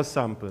drain that was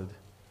sampled.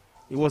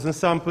 It wasn't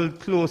sampled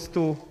close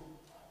to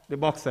the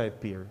bauxite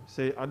pier.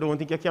 So I don't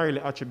think you can really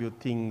attribute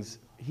things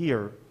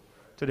here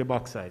to the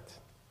bauxite.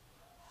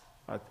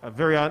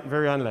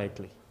 Very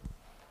unlikely.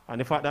 And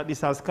the fact that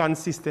this has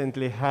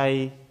consistently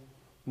high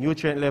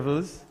nutrient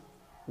levels,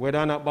 whether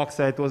or not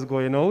bauxite was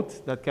going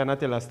out, that cannot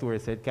tell a story,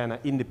 so it's kind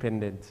of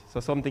independent. So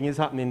something is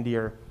happening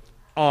there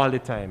all the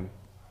time.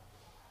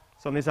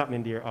 Something is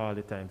happening there all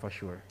the time, for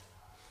sure.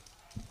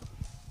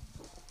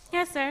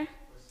 Yes, sir.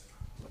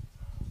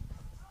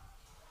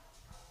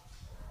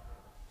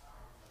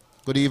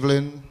 Good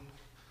evening.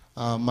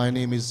 My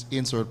name is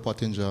Inshore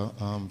Pottinger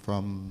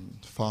from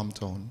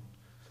Farmtown.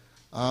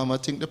 I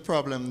think the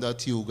problem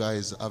that you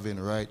guys are having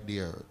right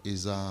there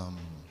is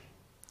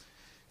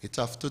it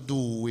has to do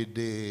with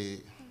the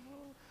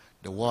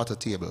water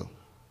table.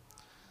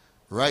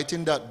 Right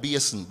in that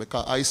basin,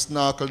 because I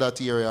snorkel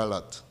that area a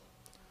lot,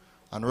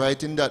 and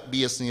right in that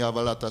basin you have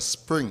a lot of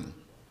spring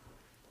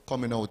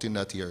coming out in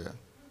that area.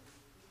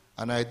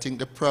 And I think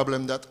the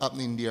problem that's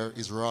happening there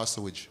is raw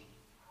sewage.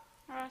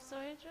 Raw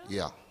sewage?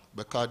 Yeah,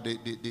 because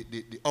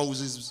the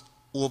houses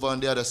over on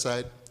the other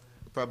side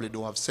probably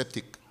don't have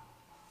septic.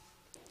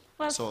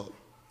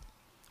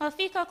 Well,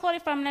 fecal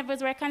coliform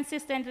levels were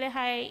consistently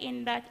high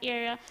in that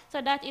area,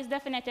 so that is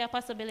definitely a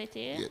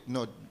possibility. Yeah,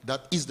 no,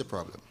 that is the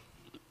problem.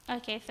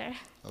 Okay, sir.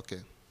 Okay.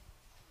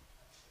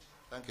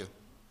 Thank you.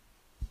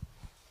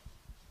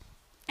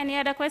 Any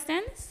other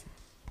questions?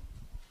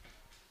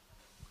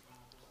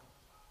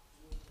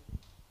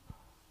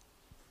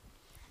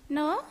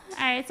 No? All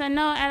right, so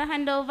now I'll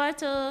hand over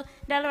to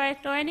Delroy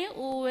Thorney,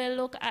 who will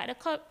look at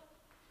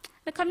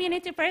the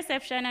community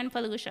perception and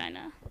pollution.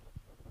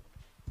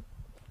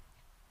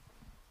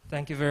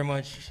 Thank you very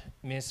much,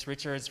 Ms.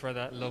 Richards, for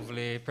that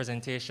lovely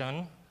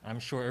presentation. I'm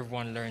sure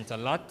everyone learned a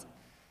lot.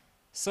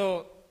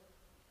 So,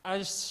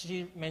 as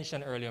she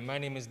mentioned earlier, my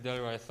name is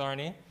Delroy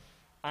Thorney.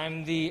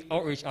 I'm the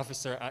outreach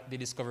officer at the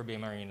Discovery Bay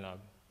Marine Lab.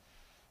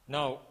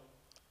 Now,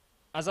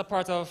 as a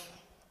part of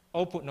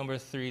output number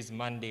 3's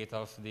mandate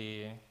of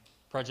the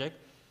project,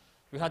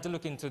 we had to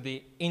look into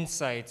the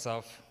insights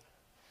of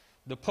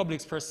the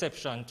public's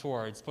perception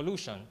towards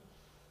pollution.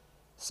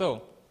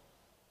 So,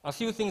 a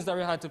few things that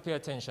we had to pay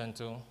attention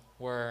to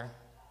were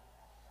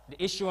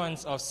the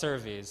issuance of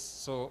surveys.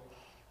 So,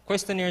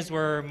 questionnaires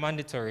were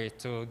mandatory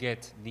to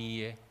get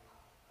the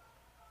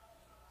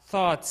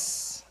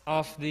thoughts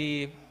of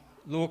the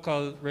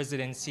local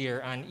residents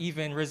here and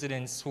even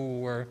residents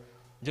who were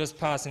just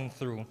passing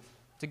through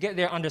to get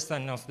their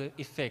understanding of the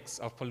effects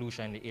of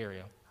pollution in the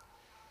area.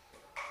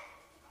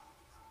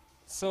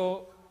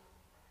 So,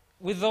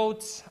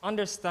 without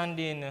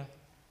understanding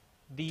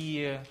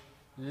the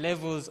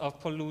levels of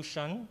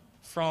pollution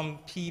from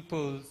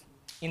people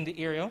in the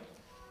area,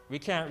 we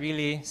can't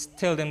really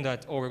tell them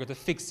that, oh, we're going to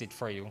fix it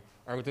for you,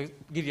 or we're going to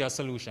give you a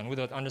solution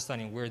without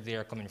understanding where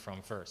they're coming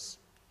from first.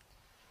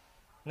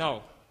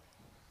 Now,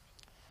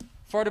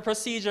 for the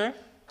procedure,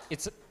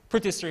 it's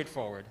pretty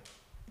straightforward.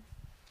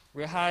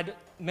 We had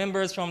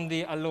members from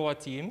the ALLOA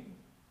team,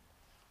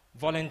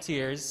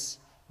 volunteers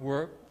who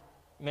were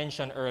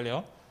mentioned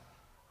earlier,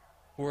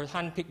 who were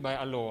handpicked by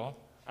ALLOA,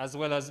 as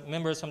well as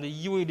members from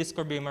the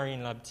Discovery Bay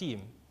Marine Lab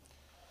team.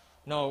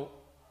 Now,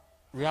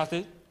 we have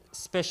to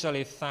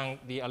especially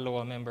thank the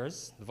ALLOA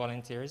members, the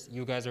volunteers.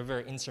 You guys are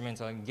very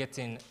instrumental in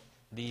getting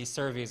the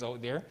surveys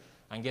out there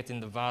and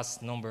getting the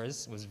vast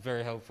numbers. It was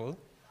very helpful.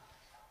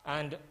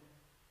 And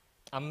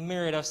a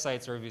myriad of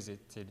sites were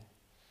visited.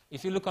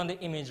 If you look on the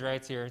image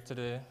right here to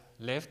the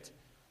left,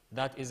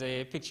 that is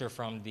a picture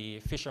from the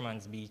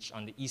Fisherman's Beach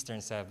on the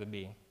eastern side of the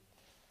bay.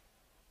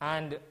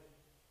 And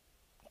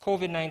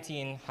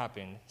COVID-19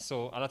 happened,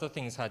 so a lot of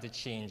things had to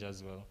change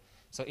as well.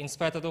 So in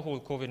spite of the whole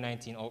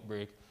COVID-19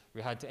 outbreak,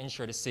 we had to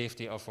ensure the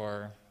safety of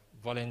our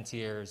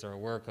volunteers or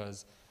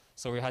workers.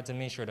 So we had to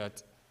make sure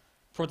that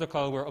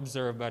protocols were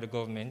observed by the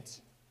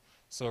government.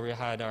 So we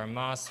had our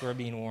masks were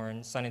being worn,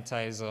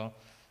 sanitizer,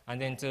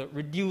 and then to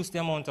reduce the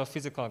amount of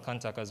physical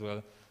contact as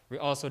well, we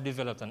also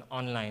developed an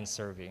online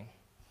survey.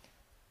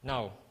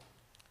 Now,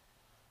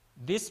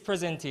 this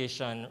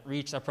presentation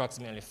reached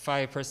approximately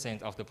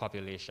 5% of the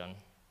population.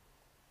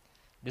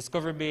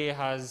 Discovery Bay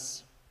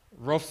has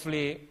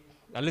roughly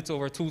a little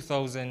over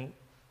 2,000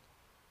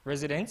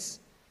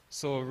 residents,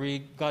 so we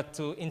got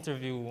to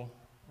interview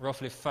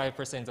roughly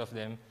 5% of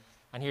them,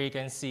 and here you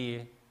can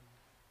see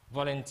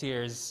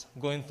volunteers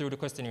going through the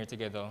questionnaire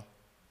together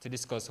to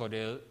discuss how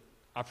they'll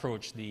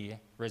approach the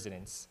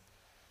residents.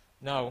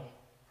 Now,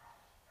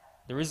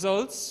 the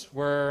results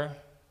were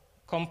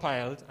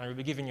compiled, and we'll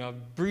be giving you a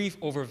brief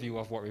overview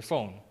of what we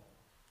found.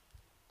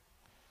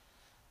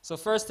 So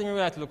first thing we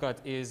like to look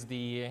at is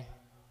the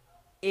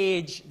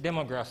age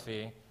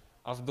demography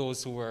of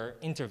those who were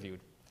interviewed.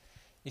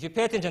 If you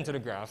pay attention to the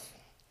graph,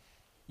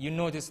 you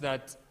notice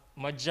that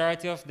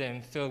majority of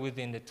them fell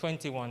within the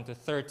 21 to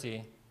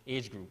 30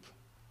 age group.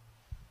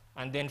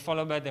 and then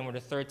followed by them with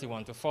the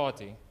 31 to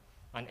 40,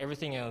 and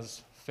everything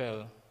else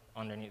fell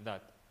underneath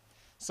that.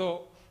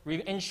 So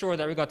we ensured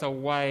that we got a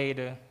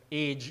wide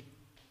age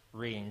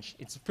range.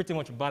 It's pretty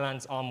much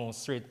balanced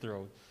almost straight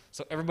through.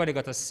 So everybody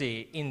got a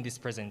say in this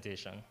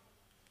presentation.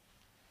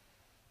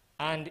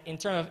 And in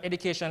terms of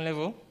education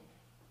level,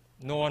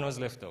 no one was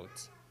left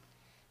out.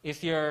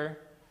 If your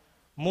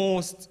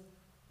most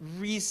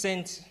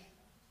recent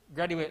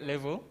graduate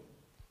level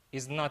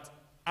is not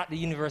at the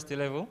university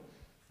level,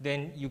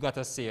 then you got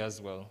a say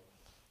as well.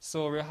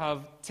 So we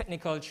have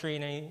technical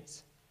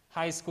trainees,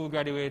 high school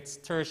graduates,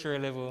 tertiary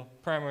level,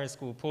 primary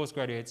school,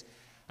 postgraduates,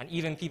 and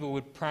even people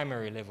with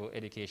primary level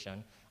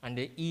education, and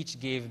they each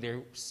gave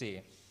their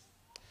say.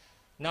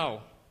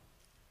 Now,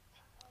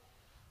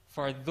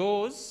 for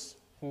those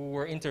who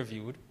were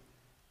interviewed,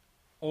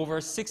 over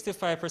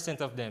 65%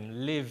 of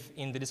them live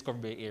in the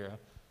Discovery Bay area,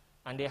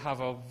 and they have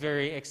a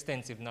very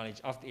extensive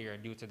knowledge of the area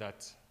due to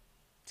that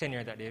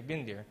tenure that they've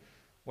been there,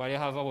 while you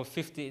have about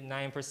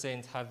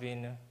 59%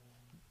 having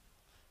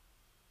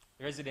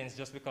residents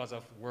just because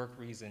of work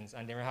reasons,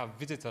 and then we have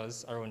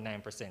visitors around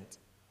 9%.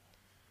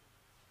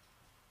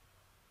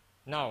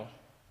 Now,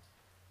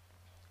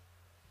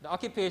 the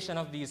occupation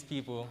of these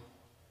people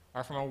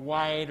are from a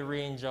wide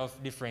range of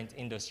different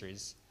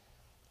industries.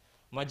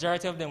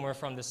 Majority of them were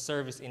from the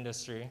service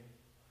industry,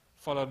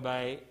 followed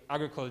by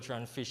agriculture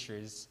and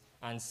fisheries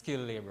and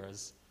skilled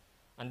laborers.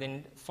 And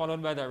then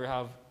followed by that, we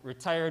have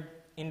retired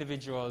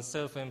individuals,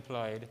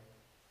 self-employed,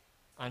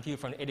 and people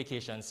from the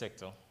education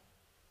sector.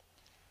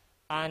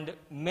 And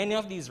many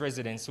of these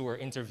residents who were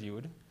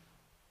interviewed,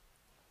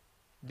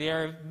 they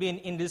have been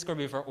in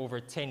Discovery Bay for over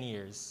 10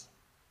 years,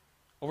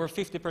 over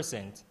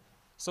 50%.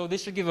 So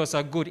this should give us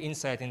a good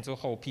insight into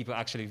how people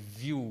actually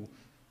view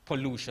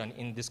pollution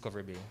in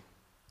Discovery Bay.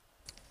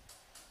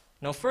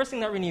 Now, first thing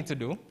that we need to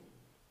do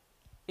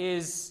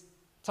is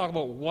talk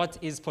about what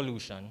is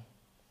pollution.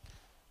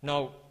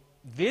 Now,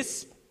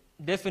 these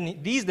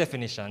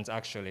definitions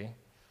actually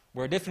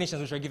were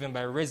definitions which are given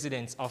by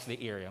residents of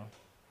the area.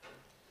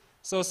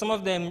 So some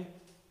of them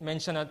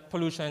mention that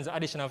pollution is the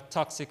addition of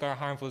toxic or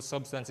harmful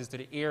substances to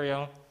the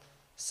area.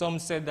 Some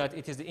said that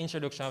it is the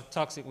introduction of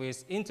toxic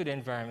waste into the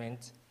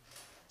environment.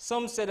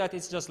 Some said that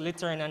it's just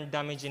littering and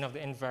damaging of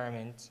the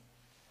environment.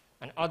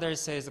 And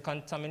others say it's the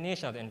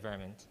contamination of the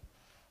environment.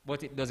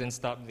 But it doesn't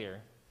stop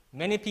there.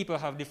 Many people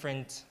have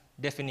different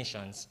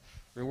definitions.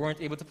 We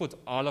weren't able to put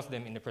all of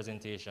them in the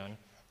presentation,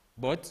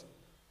 but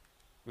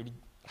we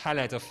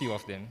highlight a few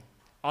of them.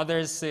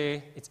 Others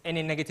say it's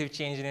any negative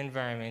change in the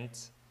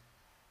environment.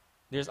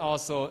 There's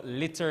also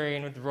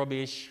littering with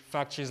rubbish,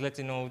 factories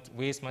letting out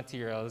waste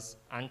materials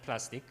and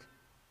plastic.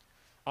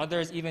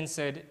 Others even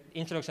said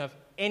introduction of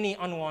any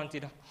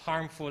unwanted,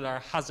 harmful, or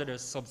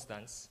hazardous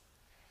substance.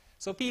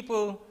 So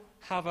people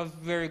have a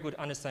very good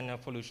understanding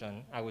of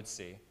pollution, I would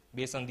say,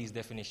 based on these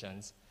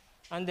definitions.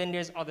 And then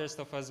there's other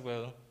stuff as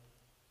well.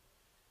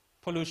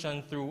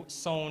 Pollution through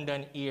sound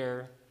and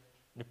air,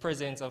 the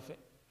presence of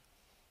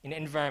in the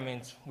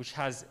environment which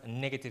has a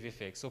negative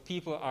effect. So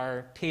people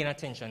are paying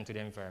attention to the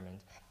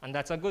environment, and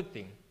that's a good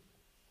thing.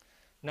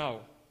 Now,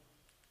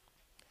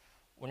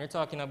 when you're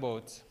talking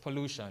about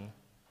pollution,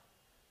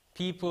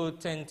 people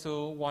tend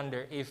to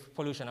wonder if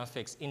pollution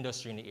affects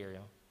industry in the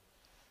area.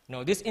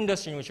 Now, this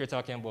industry in which we're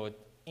talking about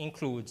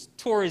includes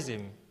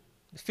tourism,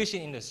 the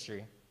fishing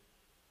industry,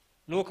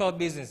 local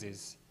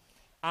businesses,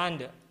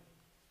 and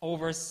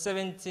over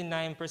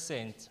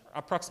 79%,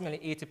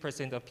 approximately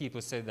 80% of people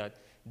said that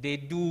they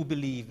do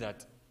believe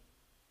that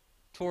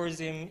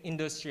tourism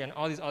industry and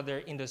all these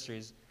other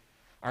industries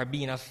are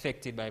being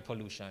affected by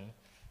pollution.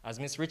 As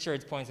Ms.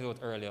 Richards pointed out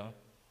earlier,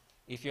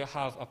 if you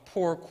have a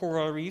poor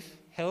coral reef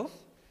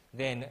health,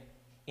 then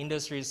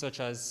industries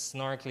such as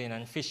snorkeling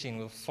and fishing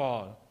will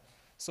fall.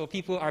 So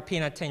people are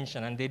paying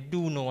attention and they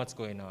do know what's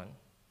going on.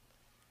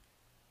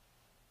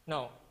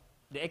 Now,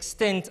 the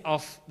extent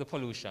of the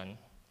pollution.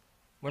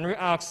 When we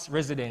ask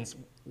residents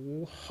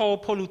how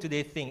polluted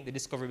they think the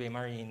Discovery Bay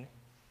marine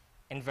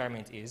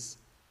environment is,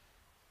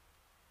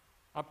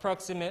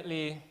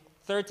 approximately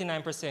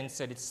 39%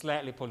 said it's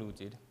slightly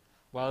polluted,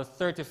 while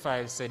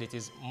 35% said it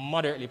is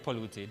moderately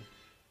polluted.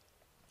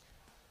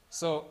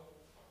 So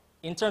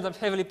in terms of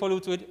heavily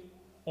polluted,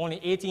 only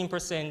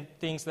 18%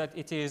 thinks that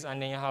it is,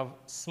 and then you have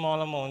small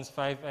amounts,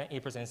 5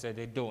 and 8% said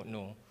they don't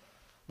know.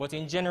 But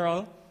in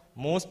general,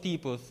 most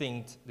people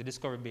think the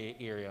Discovery Bay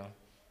area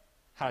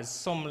has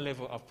some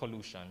level of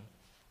pollution,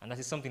 and that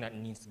is something that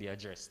needs to be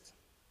addressed.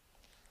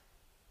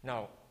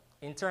 Now,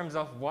 in terms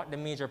of what the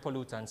major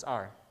pollutants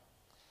are,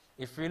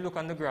 if we look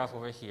on the graph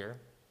over here,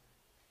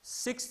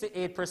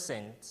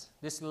 68%,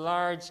 this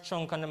large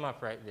chunk on the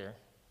map right there,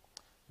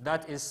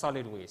 that is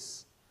solid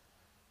waste.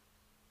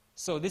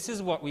 So this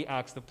is what we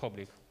asked the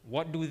public.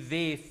 What do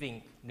they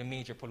think the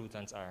major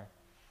pollutants are?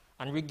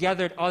 And we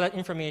gathered all that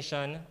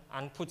information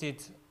and put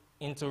it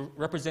into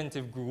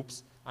representative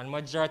groups, and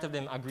majority of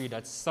them agree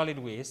that solid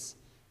waste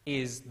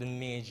is the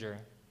major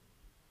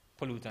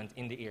pollutant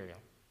in the area.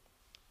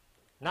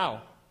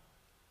 Now,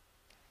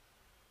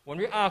 when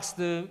we asked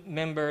the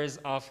members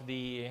of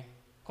the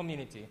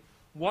community,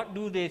 what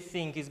do they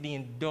think is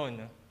being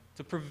done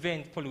to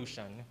prevent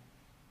pollution?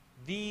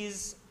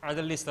 These are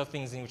the list of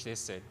things in which they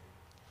said.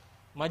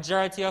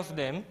 Majority of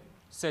them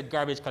said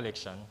garbage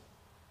collection,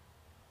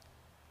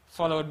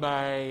 followed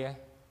by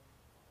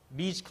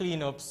beach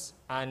cleanups,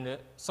 and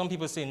some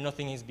people say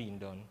nothing is being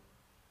done.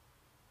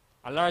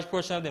 A large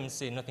portion of them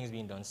say nothing is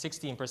being done,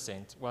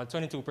 16%, while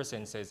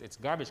 22% says it's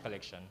garbage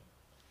collection.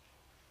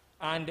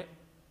 And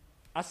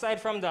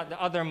aside from that,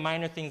 the other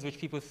minor things which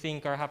people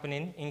think are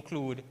happening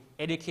include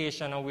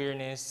education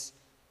awareness,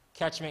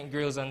 catchment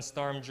grills and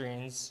storm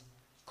drains,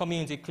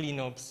 community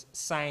cleanups,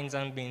 signs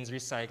and bins,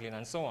 recycling,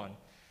 and so on.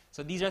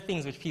 So these are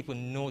things which people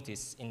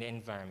notice in the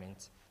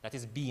environment that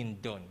is being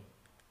done.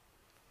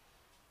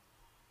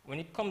 When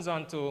it comes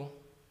on to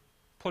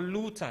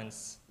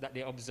pollutants that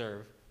they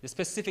observe, the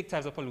specific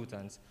types of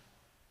pollutants,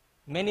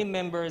 many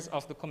members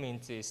of the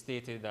community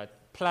stated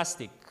that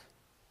plastic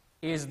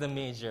is the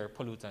major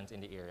pollutant in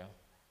the area.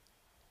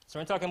 So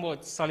when we're talking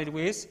about solid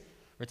waste,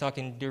 we're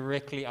talking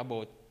directly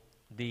about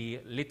the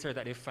litter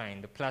that they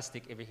find, the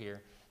plastic over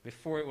here.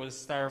 Before it was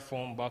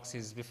styrofoam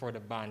boxes before the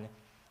ban,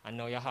 and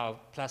now you have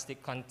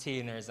plastic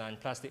containers and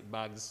plastic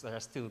bags that are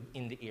still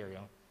in the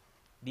area.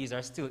 These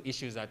are still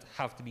issues that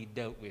have to be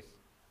dealt with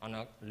on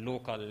a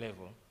local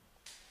level.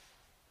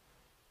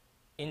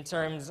 In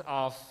terms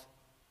of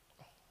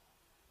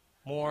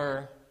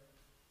more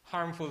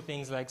harmful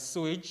things like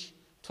sewage,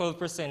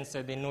 12%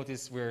 said they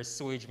noticed where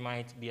sewage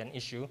might be an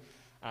issue.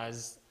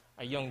 As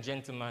a young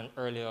gentleman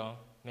earlier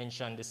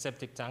mentioned, the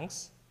septic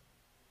tanks,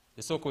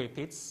 the soakaway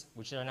pits,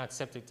 which are not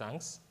septic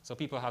tanks. So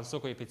people have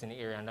soakaway pits in the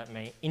area, and that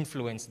may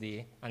influence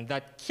and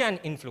that can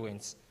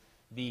influence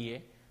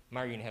the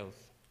marine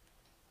health.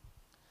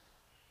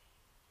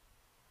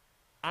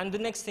 And the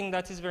next thing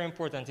that is very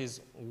important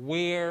is,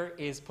 where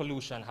is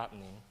pollution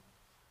happening?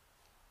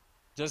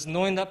 Just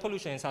knowing that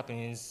pollution is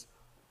happening is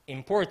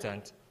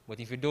important, but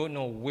if you don't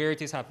know where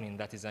it is happening,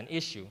 that is an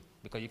issue,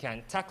 because you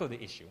can't tackle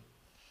the issue.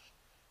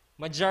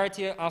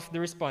 Majority of the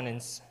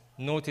respondents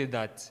noted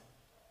that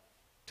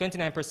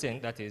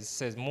 29%, that is,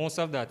 says most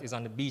of that is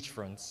on the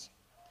beachfronts,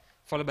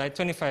 followed by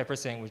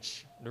 25%,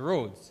 which the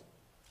roads.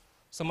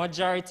 So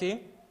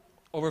majority,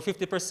 over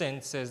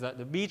 50%, says that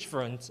the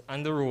beachfront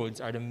and the roads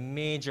are the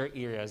major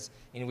areas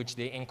in which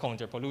they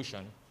encounter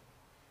pollution.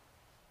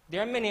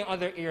 There are many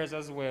other areas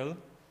as well.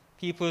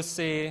 People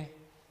say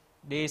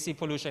they see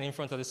pollution in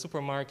front of the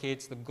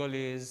supermarkets, the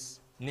gullies,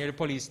 near the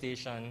police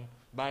station,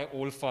 by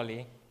Old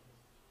Folly,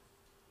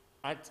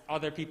 at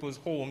other people's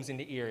homes in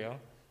the area.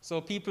 So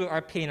people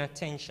are paying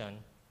attention.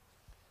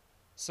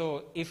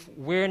 So if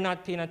we're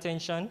not paying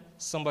attention,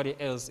 somebody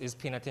else is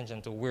paying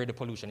attention to where the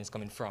pollution is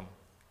coming from.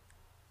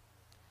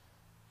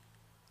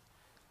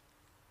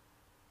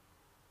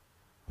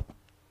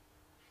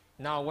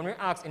 Now, when we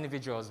ask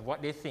individuals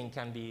what they think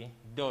can be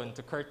done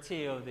to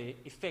curtail the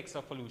effects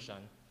of pollution,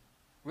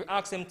 we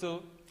ask them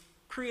to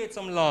create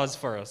some laws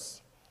for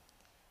us.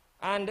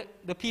 And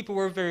the people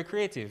were very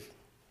creative.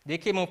 They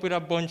came up with a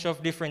bunch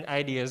of different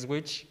ideas,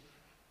 which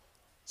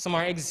some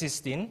are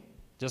existing,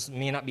 just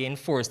may not be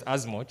enforced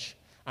as much,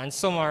 and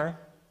some are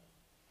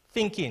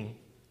thinking.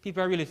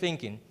 People are really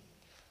thinking.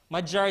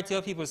 Majority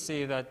of people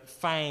say that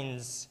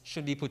fines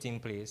should be put in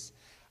place,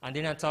 and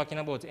they're not talking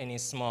about any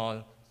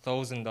small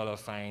 $1,000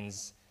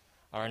 fines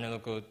or another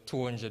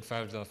 $200,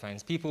 $500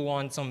 fines. People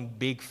want some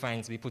big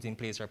fines to be put in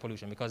place for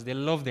pollution because they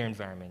love their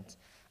environment.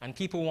 And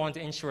people want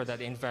to ensure that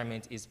the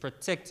environment is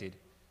protected.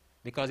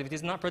 Because if it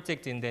is not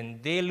protected, then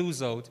they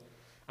lose out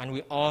and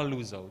we all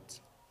lose out.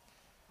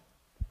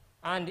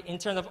 And in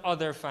terms of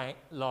other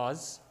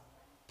laws,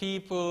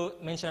 people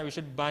mentioned that we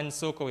should ban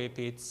soakaway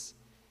pits.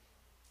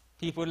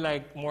 People would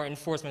like more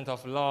enforcement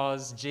of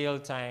laws, jail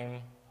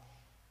time.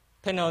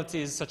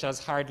 Penalties such as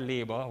hard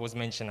labor was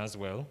mentioned as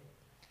well.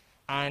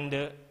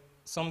 And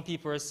some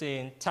people are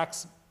saying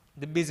tax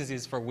the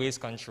businesses for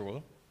waste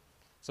control.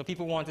 So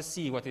people want to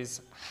see what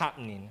is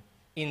happening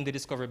in the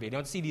Discovery Bay. They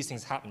want to see these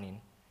things happening.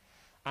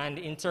 And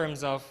in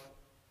terms of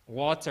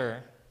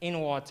water,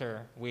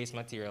 in-water waste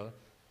material,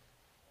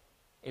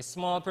 a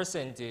small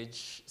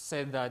percentage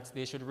said that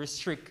they should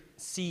restrict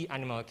sea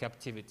animal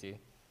captivity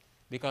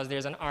because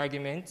there's an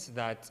argument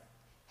that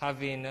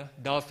having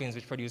dolphins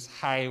which produce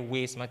high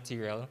waste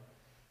material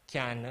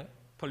can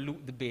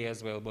pollute the bay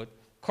as well. But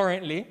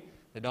currently,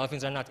 the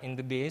dolphins are not in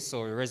the bay,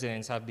 so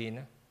residents have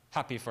been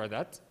happy for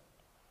that.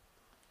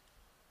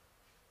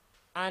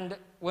 And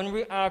when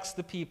we ask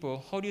the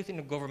people, how do you think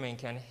the government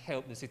can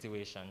help the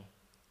situation?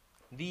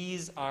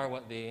 These are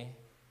what they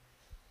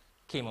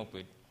came up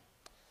with.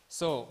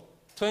 So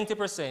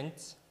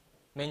 20%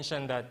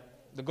 mentioned that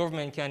the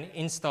government can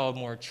install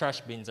more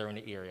trash bins around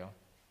the area.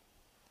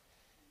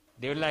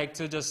 They would like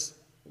to just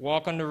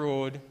walk on the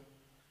road,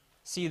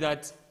 see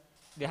that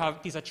they have a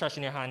piece of trash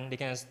in their hand, they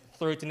can just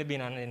throw it in the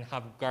bin and then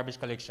have garbage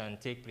collection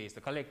take place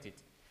to collect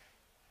it.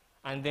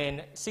 And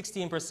then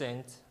 16%,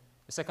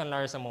 the second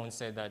largest amount,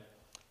 said that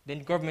the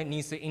government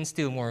needs to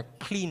instill more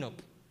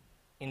cleanup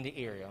in the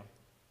area.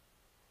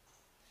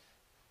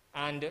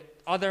 And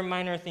other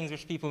minor things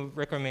which people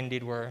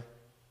recommended were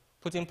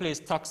put in place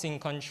toxin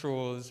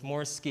controls,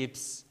 more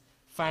skips,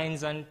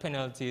 fines and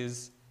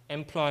penalties,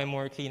 employ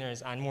more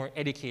cleaners, and more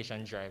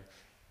education drive.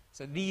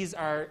 So these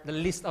are the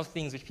list of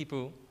things which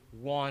people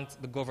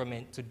want the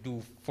government to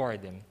do for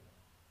them.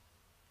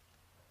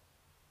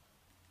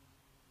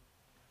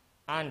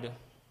 And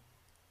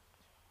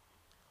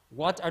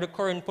what are the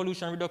current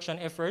pollution reduction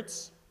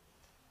efforts?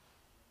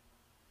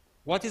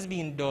 What is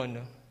being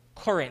done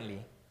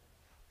currently?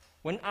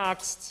 When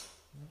asked,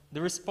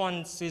 the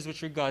responses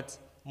which we got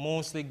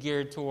mostly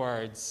geared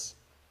towards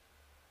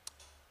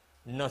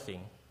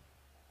nothing.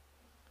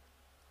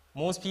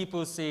 Most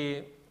people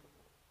say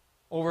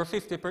over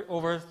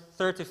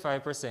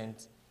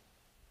 35%,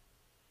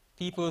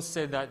 people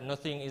said that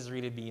nothing is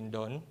really being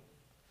done.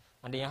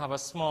 And then you have a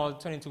small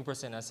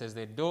 22% that says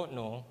they don't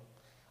know.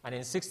 And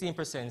then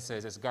 16%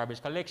 says it's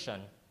garbage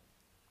collection.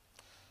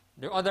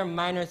 There are other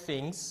minor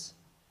things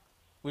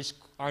which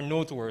are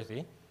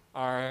noteworthy.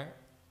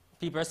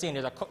 People are saying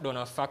there's a cut down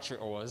of factory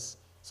hours.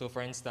 So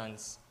for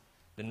instance,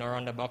 the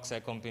Noranda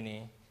Bauxite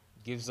Company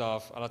gives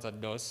off a lot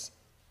of dust.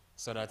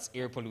 So that's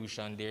air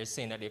pollution. They're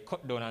saying that they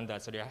cut down on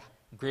that, so they're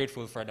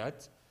grateful for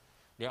that.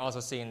 They're also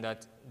saying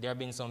that there have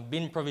been some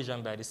bin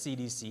provision by the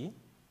CDC,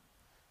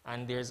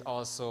 and there's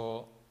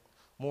also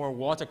more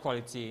water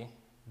quality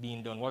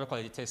being done, water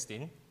quality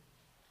testing.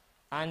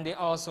 And they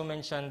also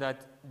mentioned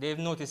that they've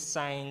noticed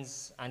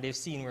signs and they've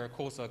seen where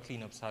coastal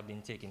cleanups have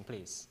been taking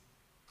place.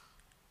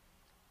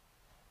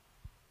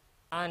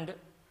 And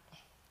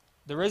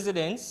the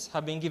residents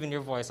have been giving their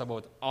voice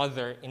about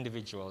other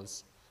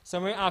individuals. So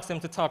I'm going to ask them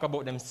to talk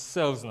about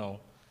themselves now.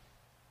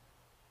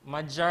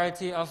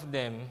 Majority of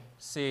them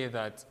say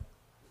that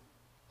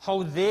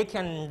how they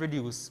can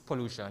reduce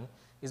pollution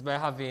is by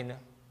having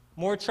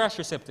more trash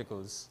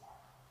receptacles,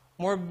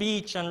 more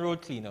beach and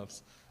road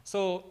cleanups.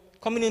 So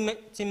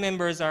community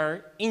members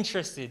are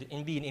interested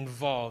in being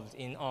involved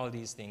in all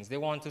these things. They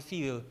want to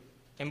feel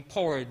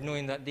empowered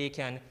knowing that they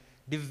can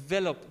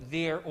develop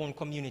their own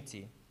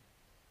community.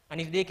 And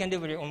if they can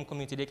develop their own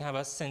community, they can have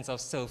a sense of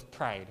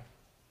self-pride.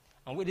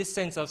 And with this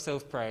sense of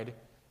self-pride,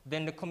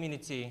 then the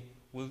community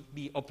will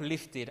be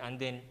uplifted, and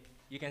then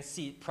you can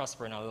see it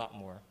prospering a lot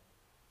more.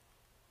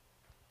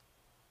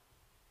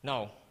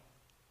 Now,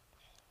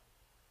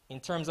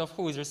 in terms of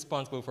who is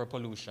responsible for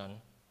pollution,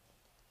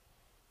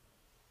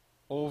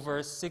 over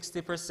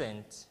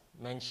 60%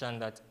 mention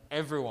that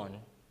everyone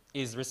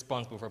is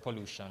responsible for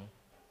pollution.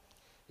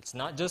 It's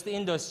not just the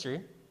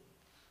industry,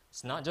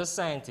 it's not just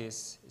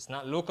scientists, it's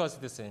not local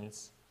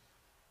citizens,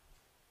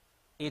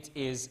 it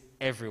is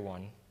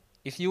everyone.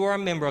 If you are a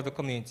member of the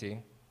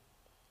community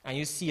and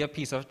you see a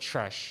piece of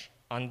trash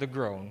on the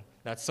ground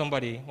that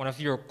somebody, one of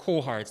your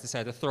cohorts,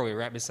 decided to throw it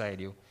right beside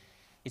you,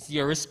 it's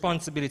your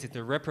responsibility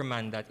to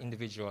reprimand that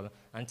individual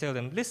and tell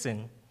them,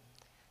 listen,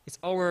 it's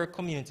our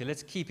community,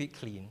 let's keep it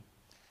clean.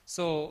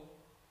 So,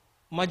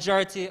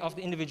 majority of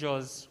the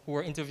individuals who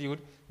were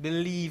interviewed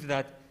believe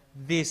that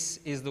this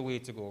is the way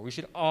to go. We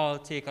should all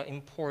take an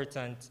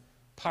important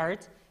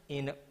part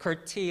in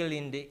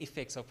curtailing the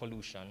effects of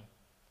pollution.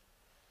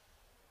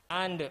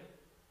 And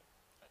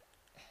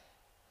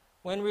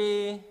when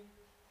we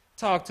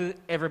talked to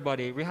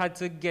everybody, we had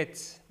to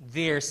get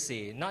their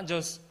say, not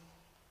just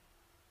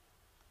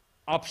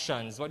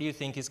options. What do you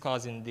think is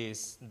causing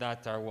this,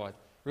 that, or what?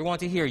 We want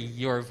to hear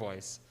your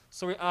voice.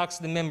 So we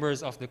asked the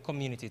members of the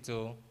community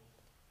to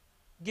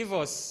give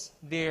us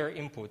their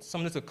input,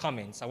 some little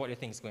comments on what they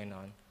think is going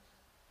on.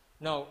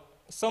 Now,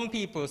 some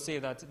people say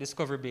that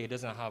Discovery Bay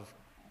doesn't have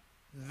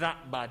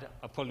that bad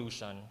a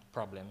pollution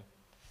problem,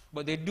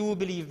 but they do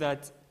believe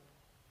that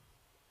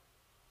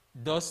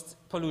dust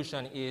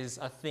pollution is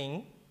a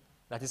thing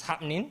that is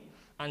happening,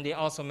 and they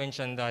also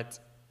mentioned that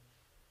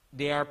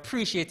they are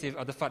appreciative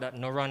of the fact that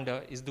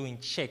Noranda is doing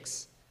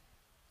checks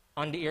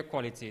on the air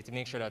quality to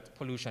make sure that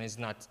pollution is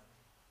not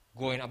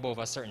going above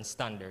a certain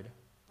standard.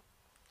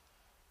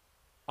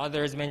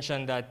 Others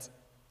mentioned that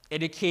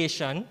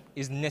education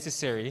is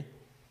necessary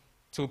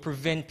to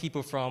prevent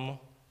people from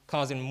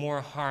causing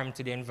more harm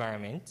to the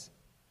environment.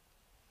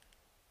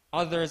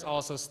 Others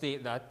also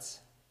state that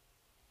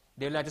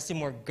they would like to see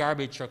more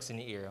garbage trucks in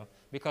the area,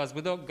 because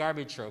without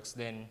garbage trucks,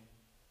 then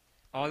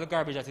all the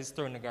garbage that is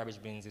stored in the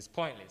garbage bins is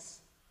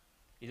pointless.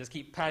 You just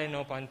keep piling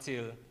up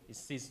until it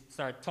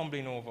starts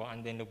tumbling over,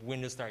 and then the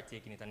windows start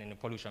taking it, and then the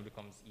pollution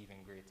becomes even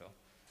greater.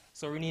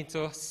 So we need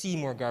to see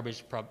more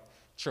garbage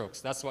trucks.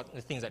 That's what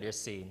the things that they're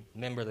saying.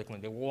 Members of the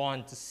community, they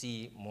want to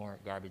see more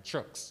garbage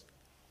trucks.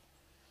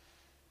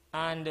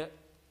 And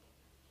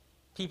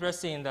people are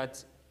saying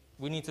that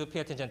we need to pay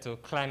attention to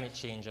climate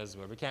change as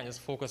well. We can't just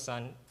focus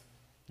on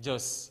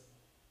just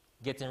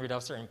getting rid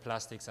of certain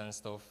plastics and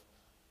stuff.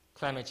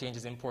 Climate change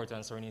is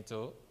important, so we need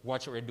to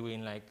watch what we're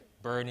doing, like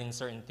burning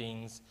certain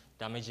things,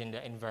 damaging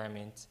the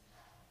environment.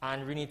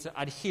 And we need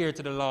to adhere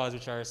to the laws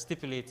which are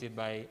stipulated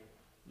by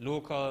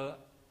local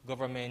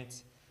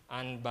government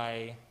and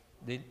by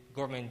the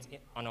government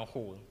on a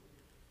whole.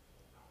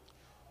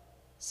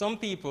 Some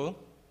people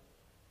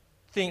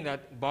think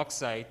that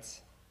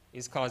bauxite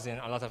is causing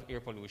a lot of air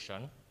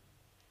pollution.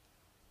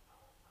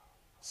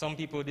 Some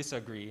people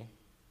disagree.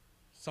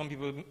 some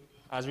people,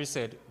 as we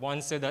said, one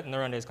said that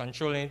Noranda is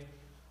controlling it,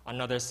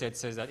 another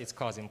says that it's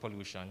causing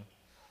pollution.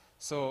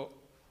 So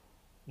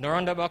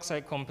Noranda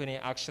Bauxite Company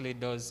actually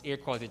does air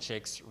quality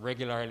checks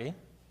regularly,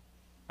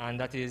 and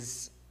that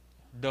is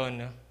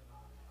done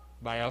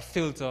by a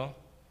filter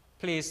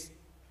placed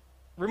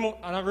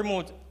on a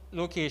remote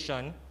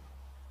location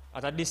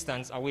at a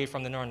distance away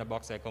from the Noranda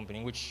Bauxite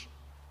Company, which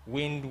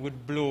wind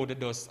would blow the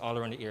dust all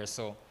around the air.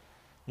 So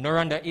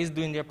Noranda is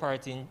doing their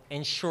part in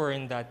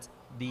ensuring that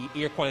the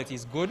air quality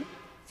is good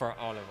for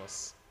all of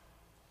us.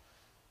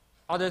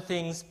 Other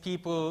things,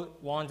 people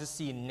want to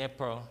see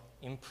NEPA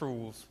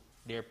improve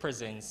their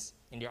presence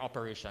in their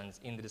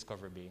operations in the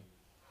Discovery Bay.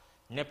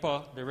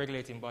 NEPA, the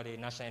regulating body,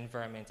 National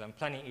Environment and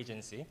Planning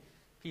Agency,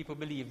 people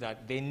believe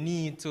that they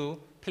need to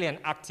play an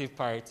active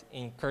part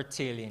in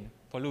curtailing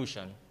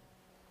pollution,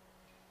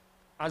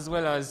 as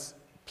well as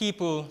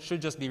people should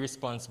just be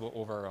responsible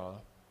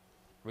overall.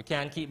 We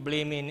can't keep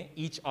blaming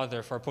each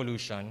other for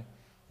pollution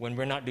when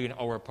we're not doing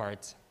our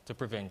part to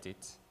prevent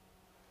it.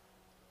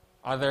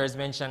 Others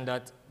mentioned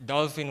that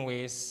dolphin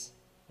waste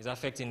is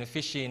affecting the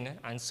fishing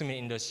and swimming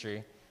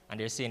industry, and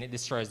they're saying it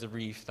destroys the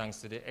reef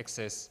thanks to the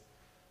excess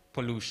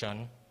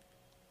pollution.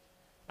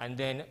 And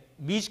then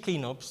beach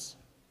cleanups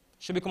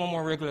should become a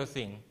more regular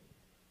thing.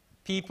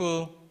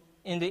 People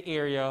in the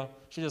area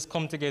should just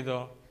come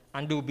together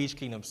and do beach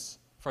cleanups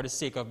for the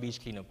sake of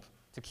beach cleanup,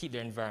 to keep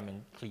their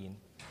environment clean.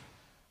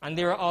 And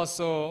there are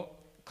also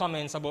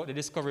comments about the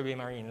Discovery Bay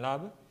Marine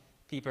Lab.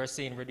 People are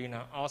saying we're doing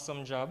an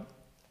awesome job,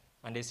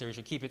 and they say we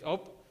should keep it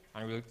up,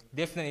 and we'll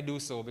definitely do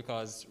so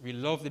because we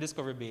love the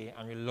Discovery Bay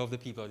and we love the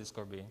people of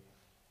Discovery Bay.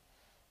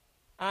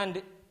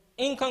 And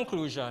in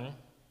conclusion,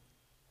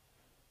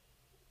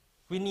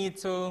 we need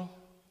to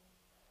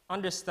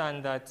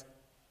understand that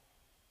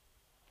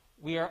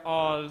we are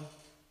all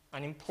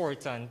an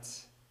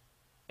important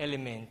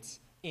element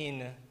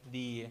in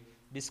the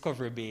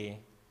Discovery Bay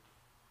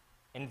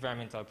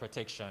environmental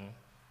protection.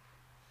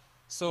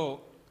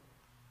 So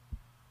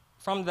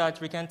from that,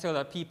 we can tell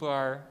that people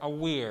are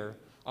aware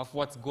of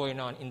what's going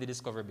on in the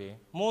Discovery Bay.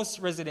 Most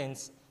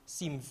residents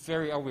seem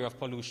very aware of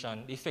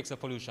pollution, the effects of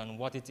pollution,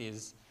 what it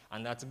is,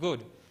 and that's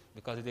good,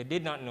 because if they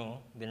did not know,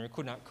 then we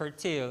could not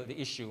curtail the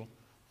issue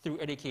through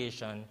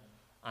education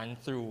and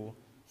through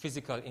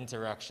physical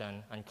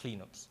interaction and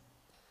cleanups.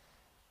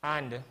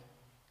 And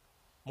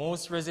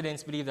most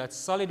residents believe that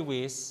solid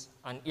waste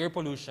and air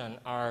pollution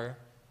are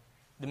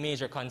the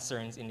major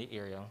concerns in the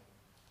area.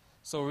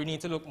 So we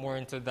need to look more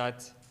into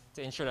that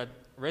to ensure that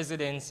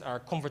residents are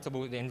comfortable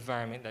with the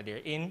environment that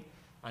they're in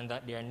and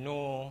that there are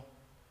no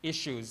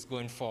issues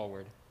going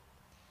forward.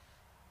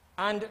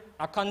 And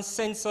a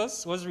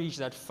consensus was reached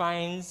that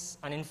fines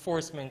and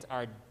enforcement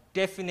are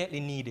definitely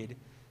needed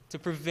to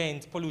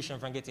prevent pollution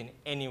from getting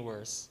any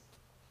worse.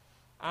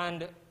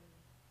 And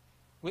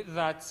with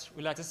that,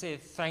 we'd like to say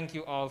thank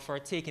you all for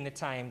taking the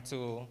time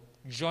to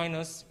join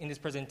us in this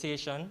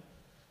presentation.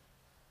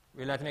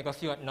 We'd like to make a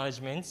few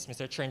acknowledgements.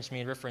 Mr. Trench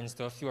made reference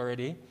to a few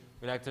already.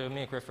 We'd like to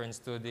make reference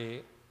to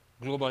the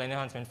Global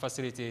Enhancement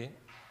Facility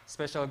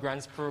Special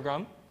Grants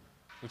Program,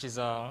 which is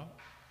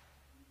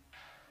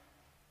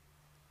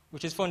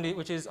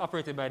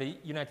operated by the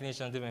United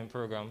Nations Development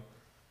Program.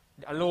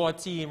 The ALLOA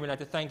team, we'd like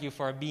to thank you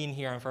for being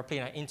here and for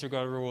playing an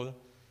integral role.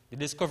 The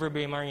Discovery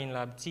Bay Marine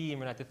Lab team,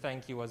 we'd like to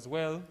thank you as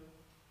well.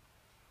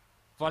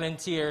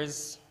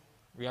 Volunteers,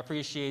 we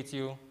appreciate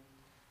you.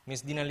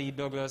 Ms. Dina Lee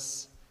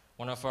Douglas,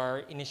 one of our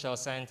initial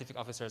scientific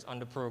officers on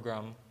the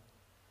program.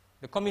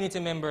 The community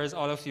members,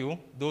 all of you,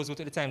 those who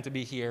took the time to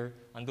be here,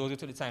 and those who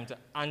took the time to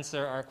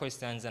answer our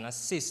questions and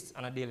assist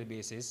on a daily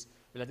basis,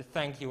 we'd like to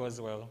thank you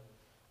as well.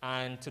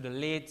 And to the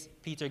late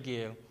Peter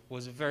Gale, who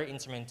was very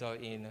instrumental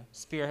in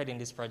spearheading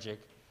this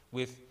project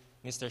with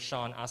Mr.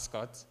 Sean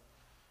Ascott.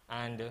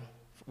 And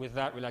with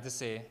that, we'd like to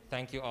say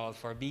thank you all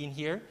for being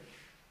here,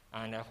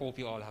 and I hope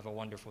you all have a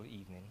wonderful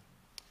evening.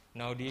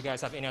 Now, do you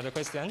guys have any other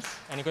questions?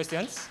 Any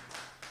questions?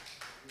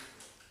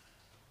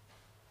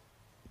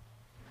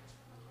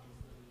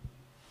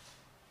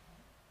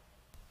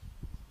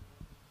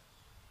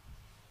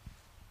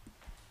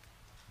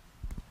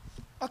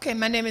 Okay,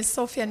 my name is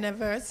Sophia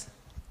Nevers,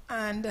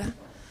 and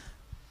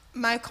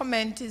my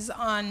comment is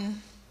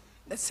on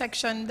the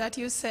section that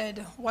you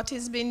said, what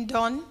is being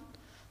done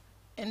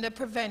in the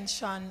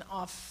prevention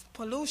of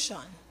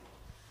pollution.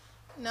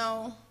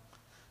 Now,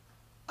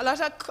 a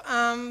lot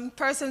of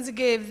persons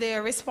gave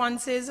their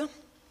responses.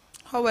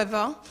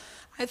 However,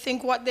 I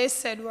think what they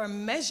said were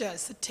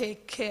measures to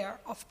take care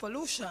of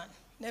pollution.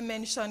 They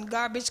mentioned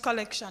garbage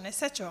collection,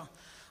 etc.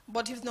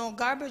 But if no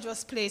garbage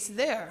was placed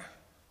there,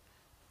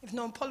 if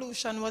no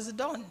pollution was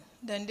done,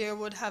 then there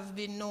would have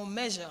been no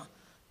measure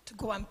to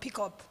go and pick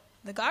up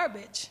the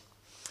garbage.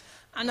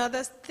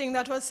 Another thing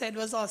that was said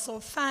was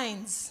also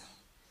fines.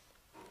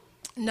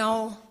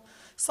 Now,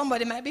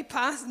 somebody might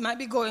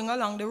be going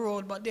along the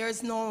road, but there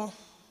is no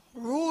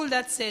rule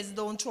that says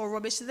don't throw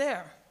rubbish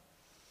there.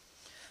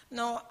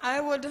 Now, I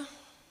would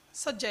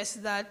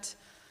suggest that,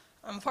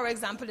 for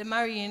example, the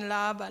Marine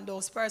Lab and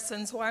those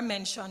persons who are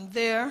mentioned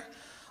there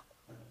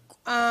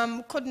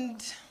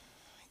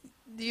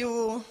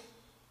you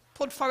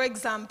put, for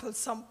example,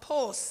 some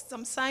posts,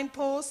 some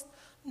signposts,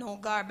 no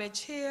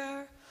garbage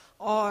here,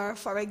 or,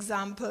 for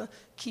example,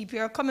 keep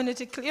your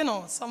community clean, you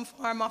know, some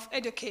form of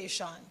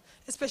education,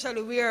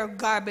 especially where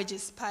garbage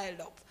is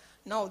piled up.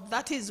 Now,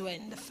 that is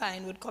when the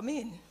fine would come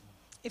in.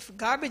 If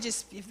garbage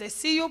is, if they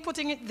see you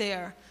putting it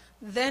there,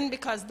 then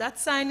because that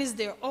sign is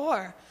there,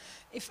 or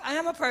if I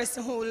am a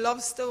person who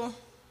loves to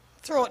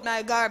throw out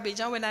my garbage,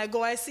 and when I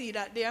go, I see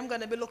that there, I'm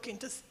going to be looking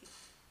to see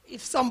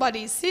if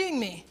somebody is seeing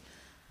me.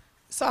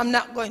 So I'm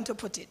not going to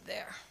put it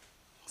there.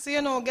 So,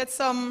 you know, get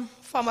some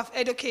form of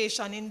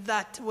education in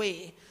that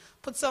way.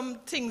 Put some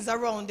things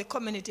around the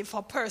community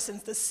for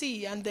persons to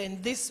see, and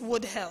then this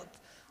would help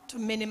to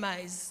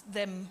minimize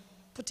them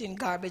putting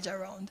garbage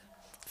around.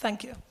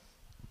 Thank you.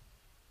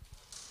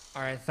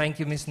 All right, thank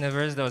you, Ms.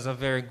 Nevers. That was a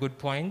very good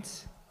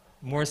point.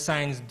 More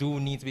signs do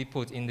need to be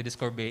put in the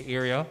Discovery Bay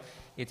area.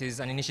 It is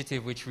an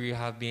initiative which we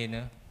have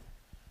been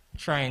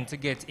trying to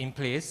get in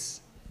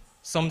place.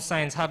 Some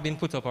signs have been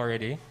put up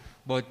already,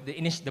 but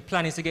the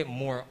plan is to get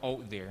more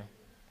out there.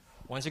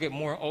 Once you get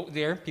more out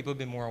there, people will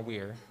be more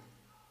aware.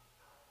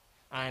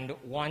 And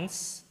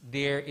once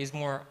there is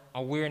more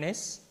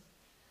awareness,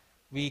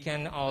 we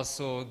can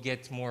also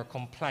get more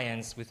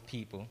compliance with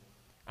people.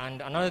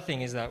 And another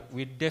thing is that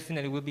we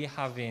definitely will be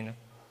having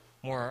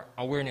more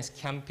awareness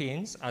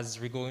campaigns as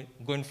we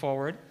going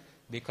forward,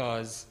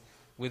 because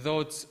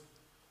without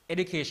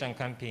education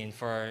campaign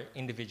for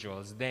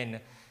individuals, then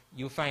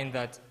you find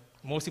that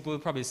most people will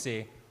probably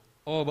say,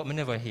 oh, but we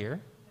never hear.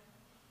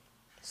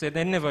 So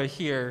they never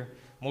hear.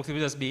 Most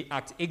people just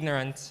act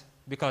ignorant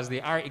because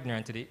they are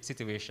ignorant to the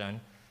situation,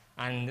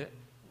 and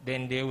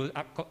then they will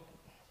act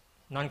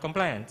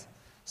non-compliant.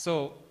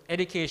 So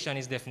education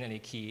is definitely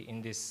key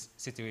in this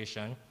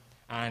situation,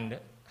 and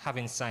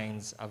having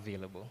signs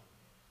available.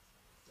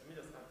 Let me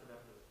just add to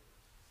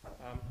that,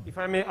 though. If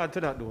I may add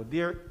to that, though,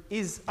 there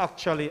is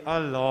actually a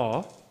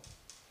law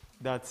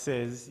that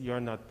says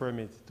you're not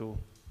permitted to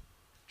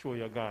throw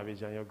your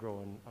garbage on your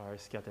ground or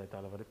scatter it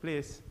all over the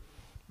place.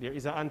 There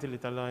is an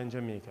anti-litter law in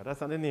Jamaica.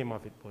 That's not the name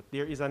of it, but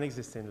there is an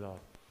existing law.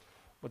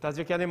 But as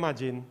you can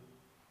imagine,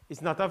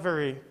 it's not a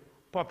very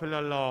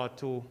popular law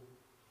to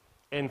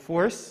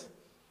enforce.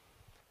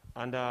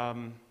 And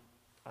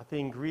I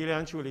think really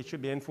and truly it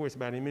should be enforced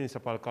by the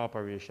municipal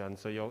corporation.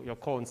 So your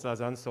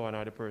councillors and so on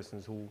are the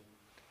persons who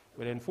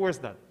will enforce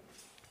that.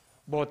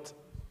 But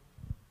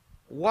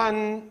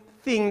one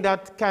thing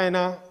that kind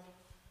of,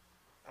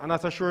 I'm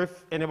not so sure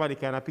if anybody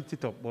kind of picked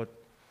it up, but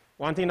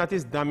one thing that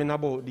is damning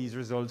about these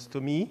results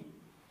to me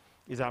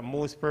is that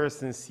most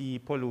persons see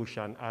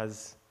pollution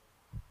as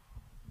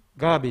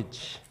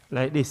garbage,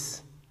 like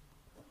this,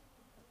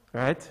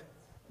 right?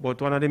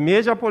 But one of the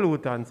major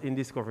pollutants in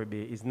Discovery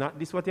Bay is not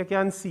this what you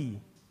can see,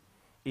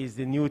 is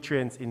the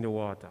nutrients in the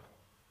water.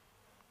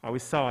 And we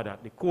saw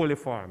that, the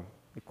coliform.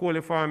 The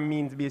coliform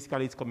means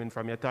basically it's coming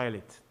from your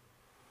toilet,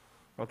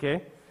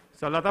 okay?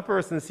 So a lot of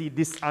persons see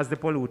this as the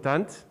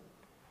pollutant.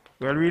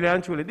 Well, really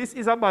and truly, this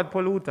is a bad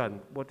pollutant,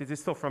 but it is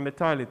stuff from the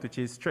toilet which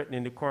is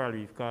threatening the coral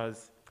reef,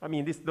 because, I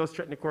mean, this does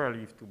threaten the coral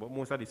reef too, but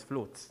most of this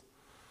floats.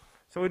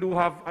 So we do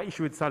have an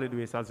issue with solid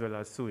waste as well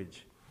as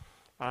sewage.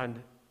 And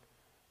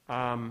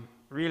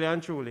really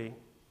and truly,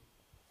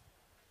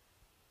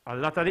 a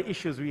lot of the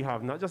issues we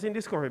have, not just in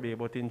Discovery Bay,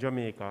 but in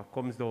Jamaica,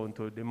 comes down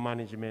to the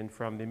management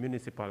from the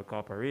municipal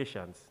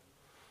corporations.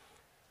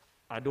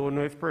 I don't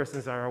know if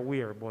persons are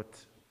aware, but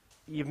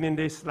even in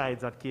the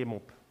slides that came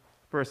up,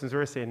 persons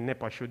were saying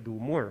NEPA should do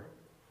more.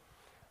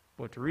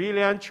 But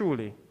really and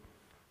truly,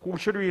 who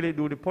should really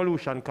do the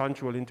pollution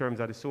control in terms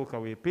of the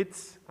soak-away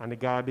pits and the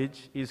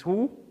garbage is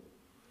who?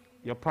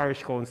 Your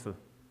parish council.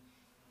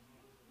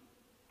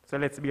 So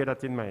let's bear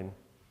that in mind.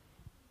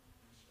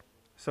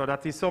 So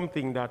that is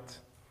something that,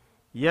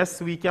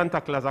 yes, we can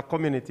tackle as a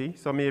community.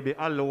 So maybe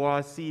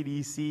ALLOA,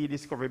 CDC,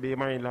 Discovery Bay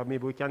Marine Lab,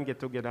 maybe we can get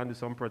together and do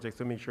some projects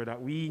to make sure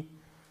that we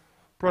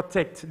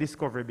protect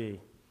Discovery Bay.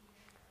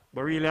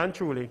 But really and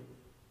truly,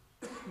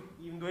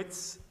 even though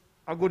it's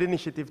a good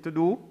initiative to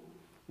do,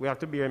 we have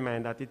to bear in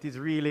mind that it is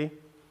really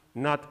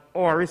not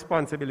our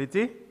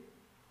responsibility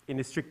in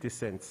the strictest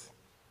sense.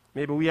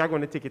 Maybe we are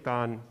going to take it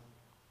on,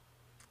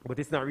 but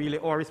it's not really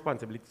our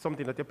responsibility. It's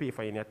something that you pay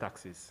for in your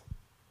taxes.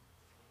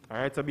 All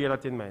right, so bear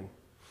that in mind.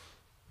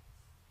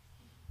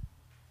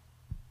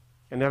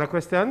 Any other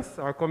questions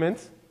or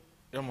comments?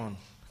 Yeah, man.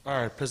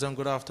 All right, President,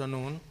 good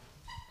afternoon.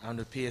 I'm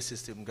the PA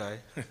system guy.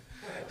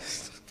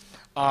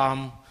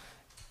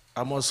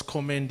 I must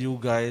commend you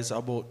guys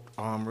about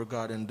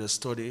regarding the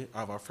study. I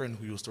have a friend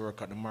who used to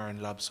work at the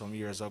Marine Lab some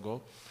years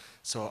ago,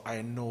 so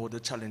I know the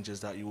challenges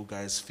that you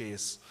guys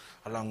face,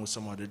 along with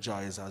some of the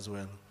joys as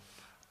well.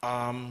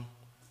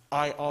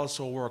 I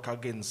also work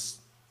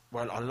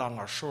along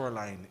a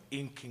shoreline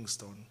in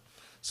Kingston,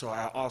 so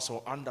I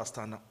also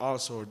understand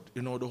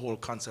the whole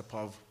concept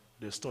of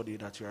the study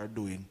that you are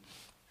doing.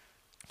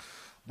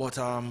 But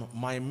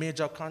my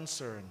major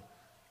concern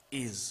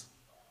is,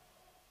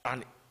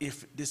 and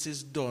if this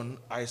is done,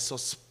 I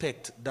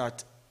suspect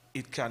that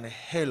it can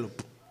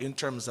help in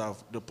terms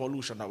of the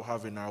pollution that we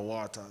have in our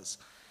waters,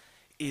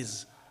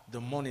 is the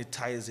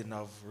monetizing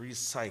of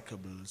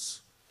recyclables,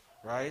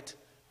 right?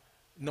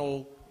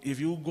 Now, if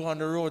you go on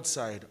the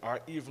roadside or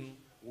even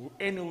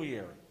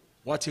anywhere,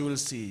 what you will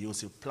see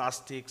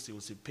plastics, you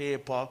will see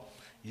paper,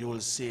 you will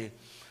see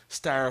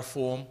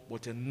styrofoam,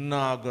 but you're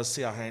not going to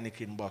see a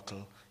Heineken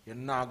bottle. You're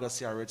not going to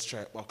see a Red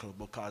Stripe bottle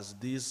because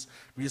these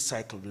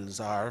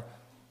recyclables are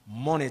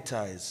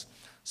monetized.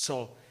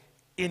 So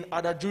in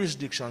other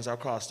jurisdictions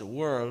across the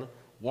world,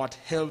 what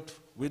helped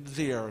with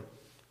their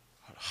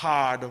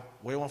hard,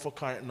 what you want to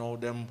call it now,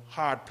 them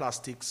hard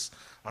plastics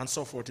and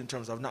so forth in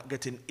terms of not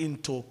getting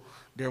into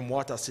their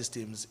water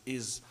systems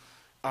is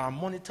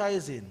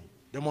monetizing.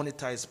 They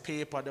monetize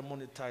paper, they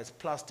monetize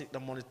plastic, they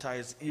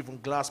monetize even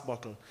glass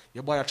bottle.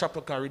 You buy a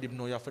tropical rhythm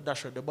now, you have to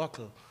dash out the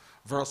bottle.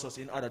 Versus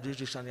in other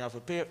jurisdictions, you have to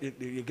pay,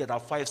 you get a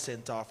 5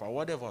 cent off or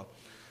whatever.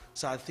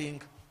 So I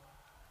think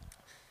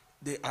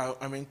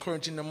I'm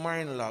encouraging the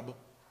Marine Lab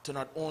to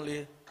not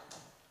only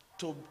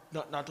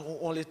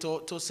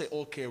to say,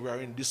 okay, we are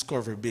in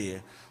Discovery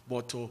Bay,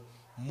 but to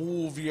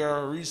move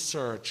your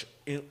research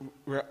in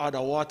where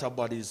other water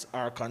bodies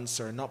are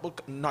concerned,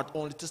 not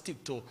only to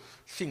stick to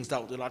things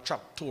that will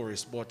attract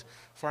tourists, but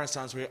for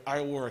instance, where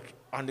I work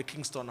on the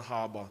Kingston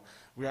Harbor,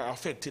 we are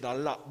affected a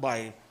lot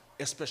by,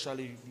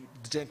 especially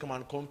the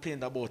gentleman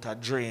complained about a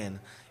drain.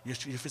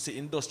 If you see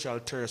industrial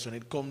terrace when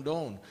it come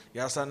down,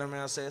 you understand what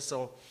I say?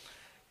 So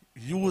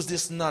use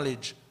this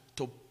knowledge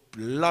to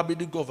lobby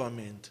the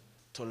government,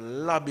 to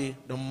lobby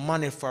the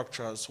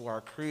manufacturers who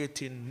are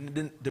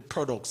creating the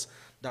products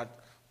that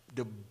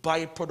the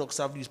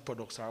byproducts of these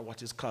products are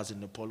what is causing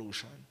the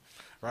pollution,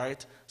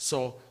 right?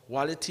 So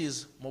while it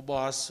is, my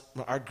boss,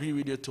 I agree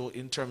with you too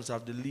in terms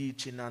of the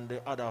leaching and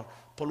the other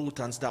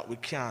pollutants that we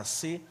can't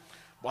see,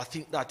 but I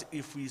think that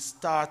if we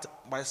start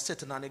by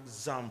setting an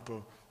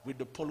example with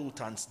the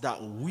pollutants that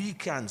we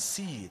can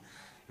see,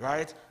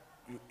 right,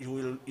 it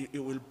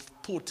will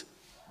put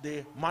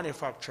the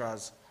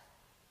manufacturers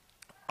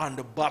on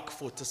the back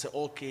foot to say,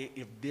 okay,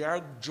 if they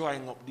are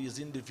drawing up these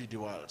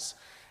individuals,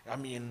 I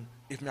mean,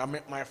 if I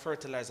make my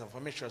fertilizer, I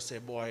make sure say,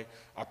 boy,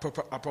 I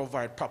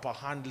provide proper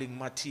handling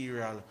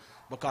material,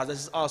 because this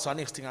is also a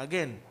next thing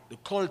again, the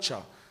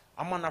culture.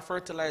 I'm on a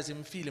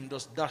fertilizing field, him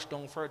just dash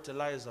down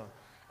fertilizer.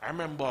 I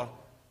remember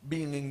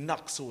being in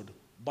Knoxwood,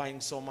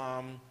 buying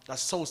some,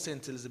 that's South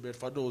St. Elizabeth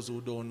for those who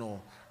don't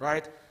know,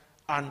 right?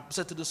 And I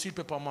said to the sweet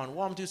pepper man,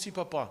 what do you sweet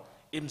pepper?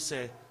 Him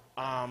say,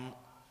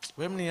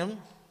 what name?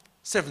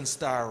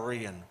 7-star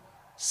rain.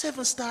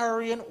 7-star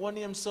rain, what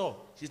name so?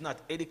 He's not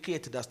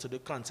educated as to the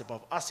concept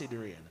of acid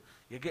rain.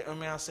 You get what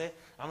I say?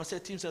 I'm going to say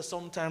to him, say,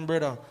 sometime,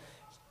 brother,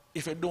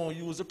 if you don't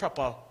use the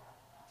proper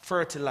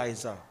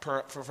fertilizer,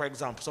 for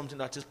example, something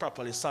that is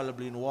properly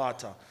soluble in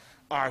water,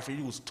 or if you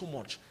use too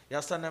much, you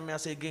understand what I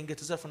say, again, get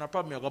yourself in a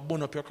problem, you're going to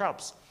burn up your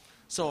crops.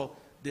 So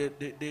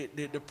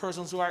the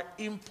persons who are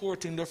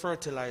importing the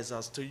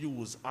fertilizers to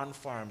use on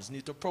farms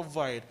need to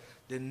provide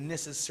the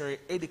necessary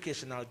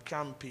educational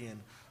campaign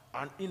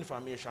and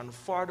information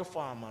for the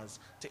farmers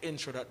to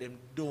ensure that they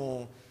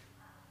don't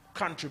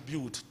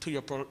contribute to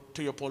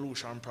your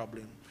pollution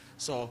problem.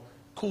 So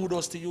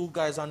kudos to you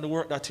guys on the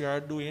work that you are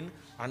doing,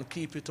 and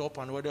keep it up,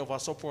 and whatever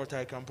support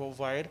I can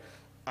provide,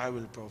 I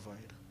will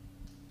provide.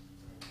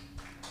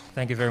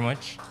 Thank you very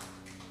much.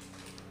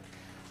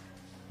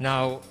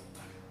 Now,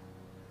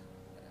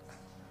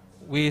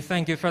 we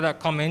thank you for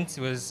that comment.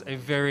 It was a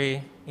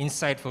very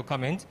insightful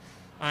comment.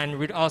 And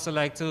we'd also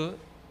like to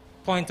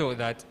point out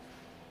that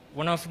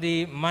one of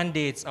the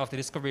mandates of the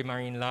Discovery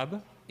Marine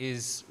Lab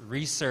is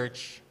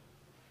research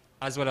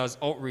as well as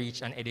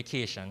outreach and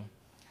education.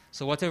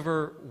 So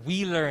whatever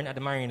we learn at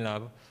the Marine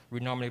Lab, we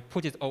normally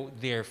put it out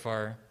there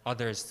for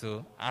others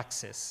to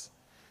access.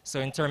 So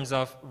in terms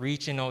of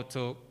reaching out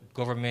to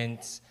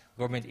government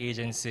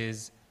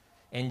agencies,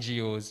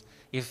 NGOs,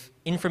 if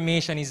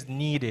information is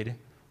needed,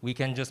 we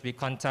can just be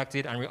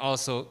contacted, and we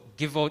also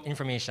give out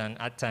information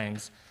at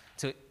times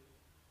to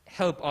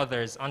help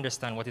others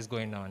understand what is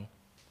going on.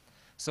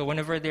 So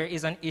whenever there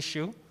is an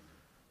issue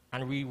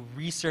and we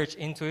research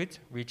into it,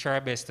 we try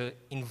our best to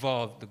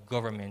involve the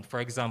government.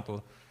 For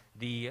example,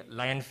 the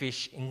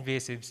lionfish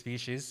invasive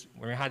species,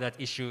 when we had that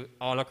issue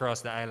all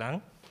across the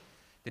island,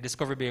 the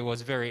Discovery Bay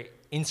was very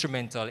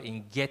instrumental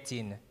in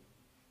getting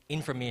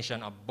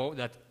information about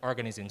that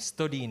organism,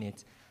 studying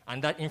it,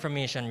 and that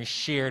information we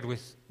shared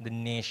with the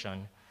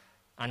nation.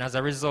 And as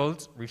a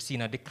result, we've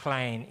seen a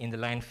decline in the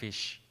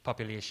lionfish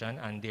population,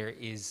 and there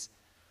is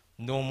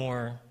no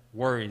more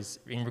worries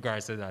in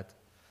regards to that.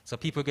 So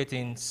people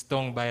getting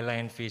stung by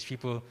lionfish,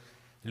 people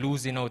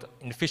losing out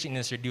in the fishing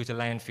industry due to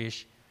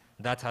lionfish,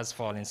 that has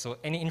fallen. So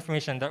any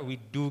information that we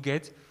do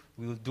get,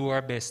 we'll do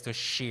our best to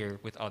share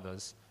with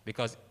others,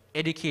 because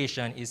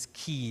education is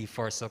key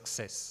for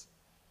success.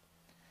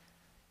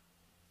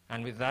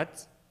 And with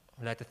that,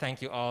 I'd like to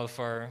thank you all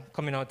for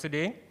coming out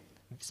today.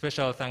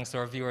 Special thanks to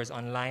our viewers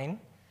online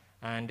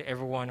and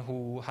everyone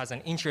who has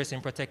an interest in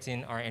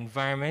protecting our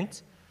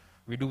environment.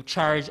 We do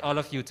charge all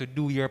of you to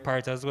do your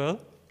part as well,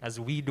 as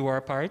we do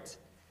our part.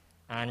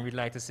 And we'd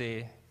like to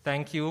say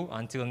thank you.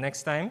 Until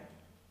next time,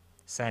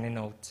 signing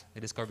out,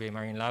 the Discovery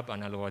Marine Lab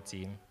and ALLOA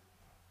team.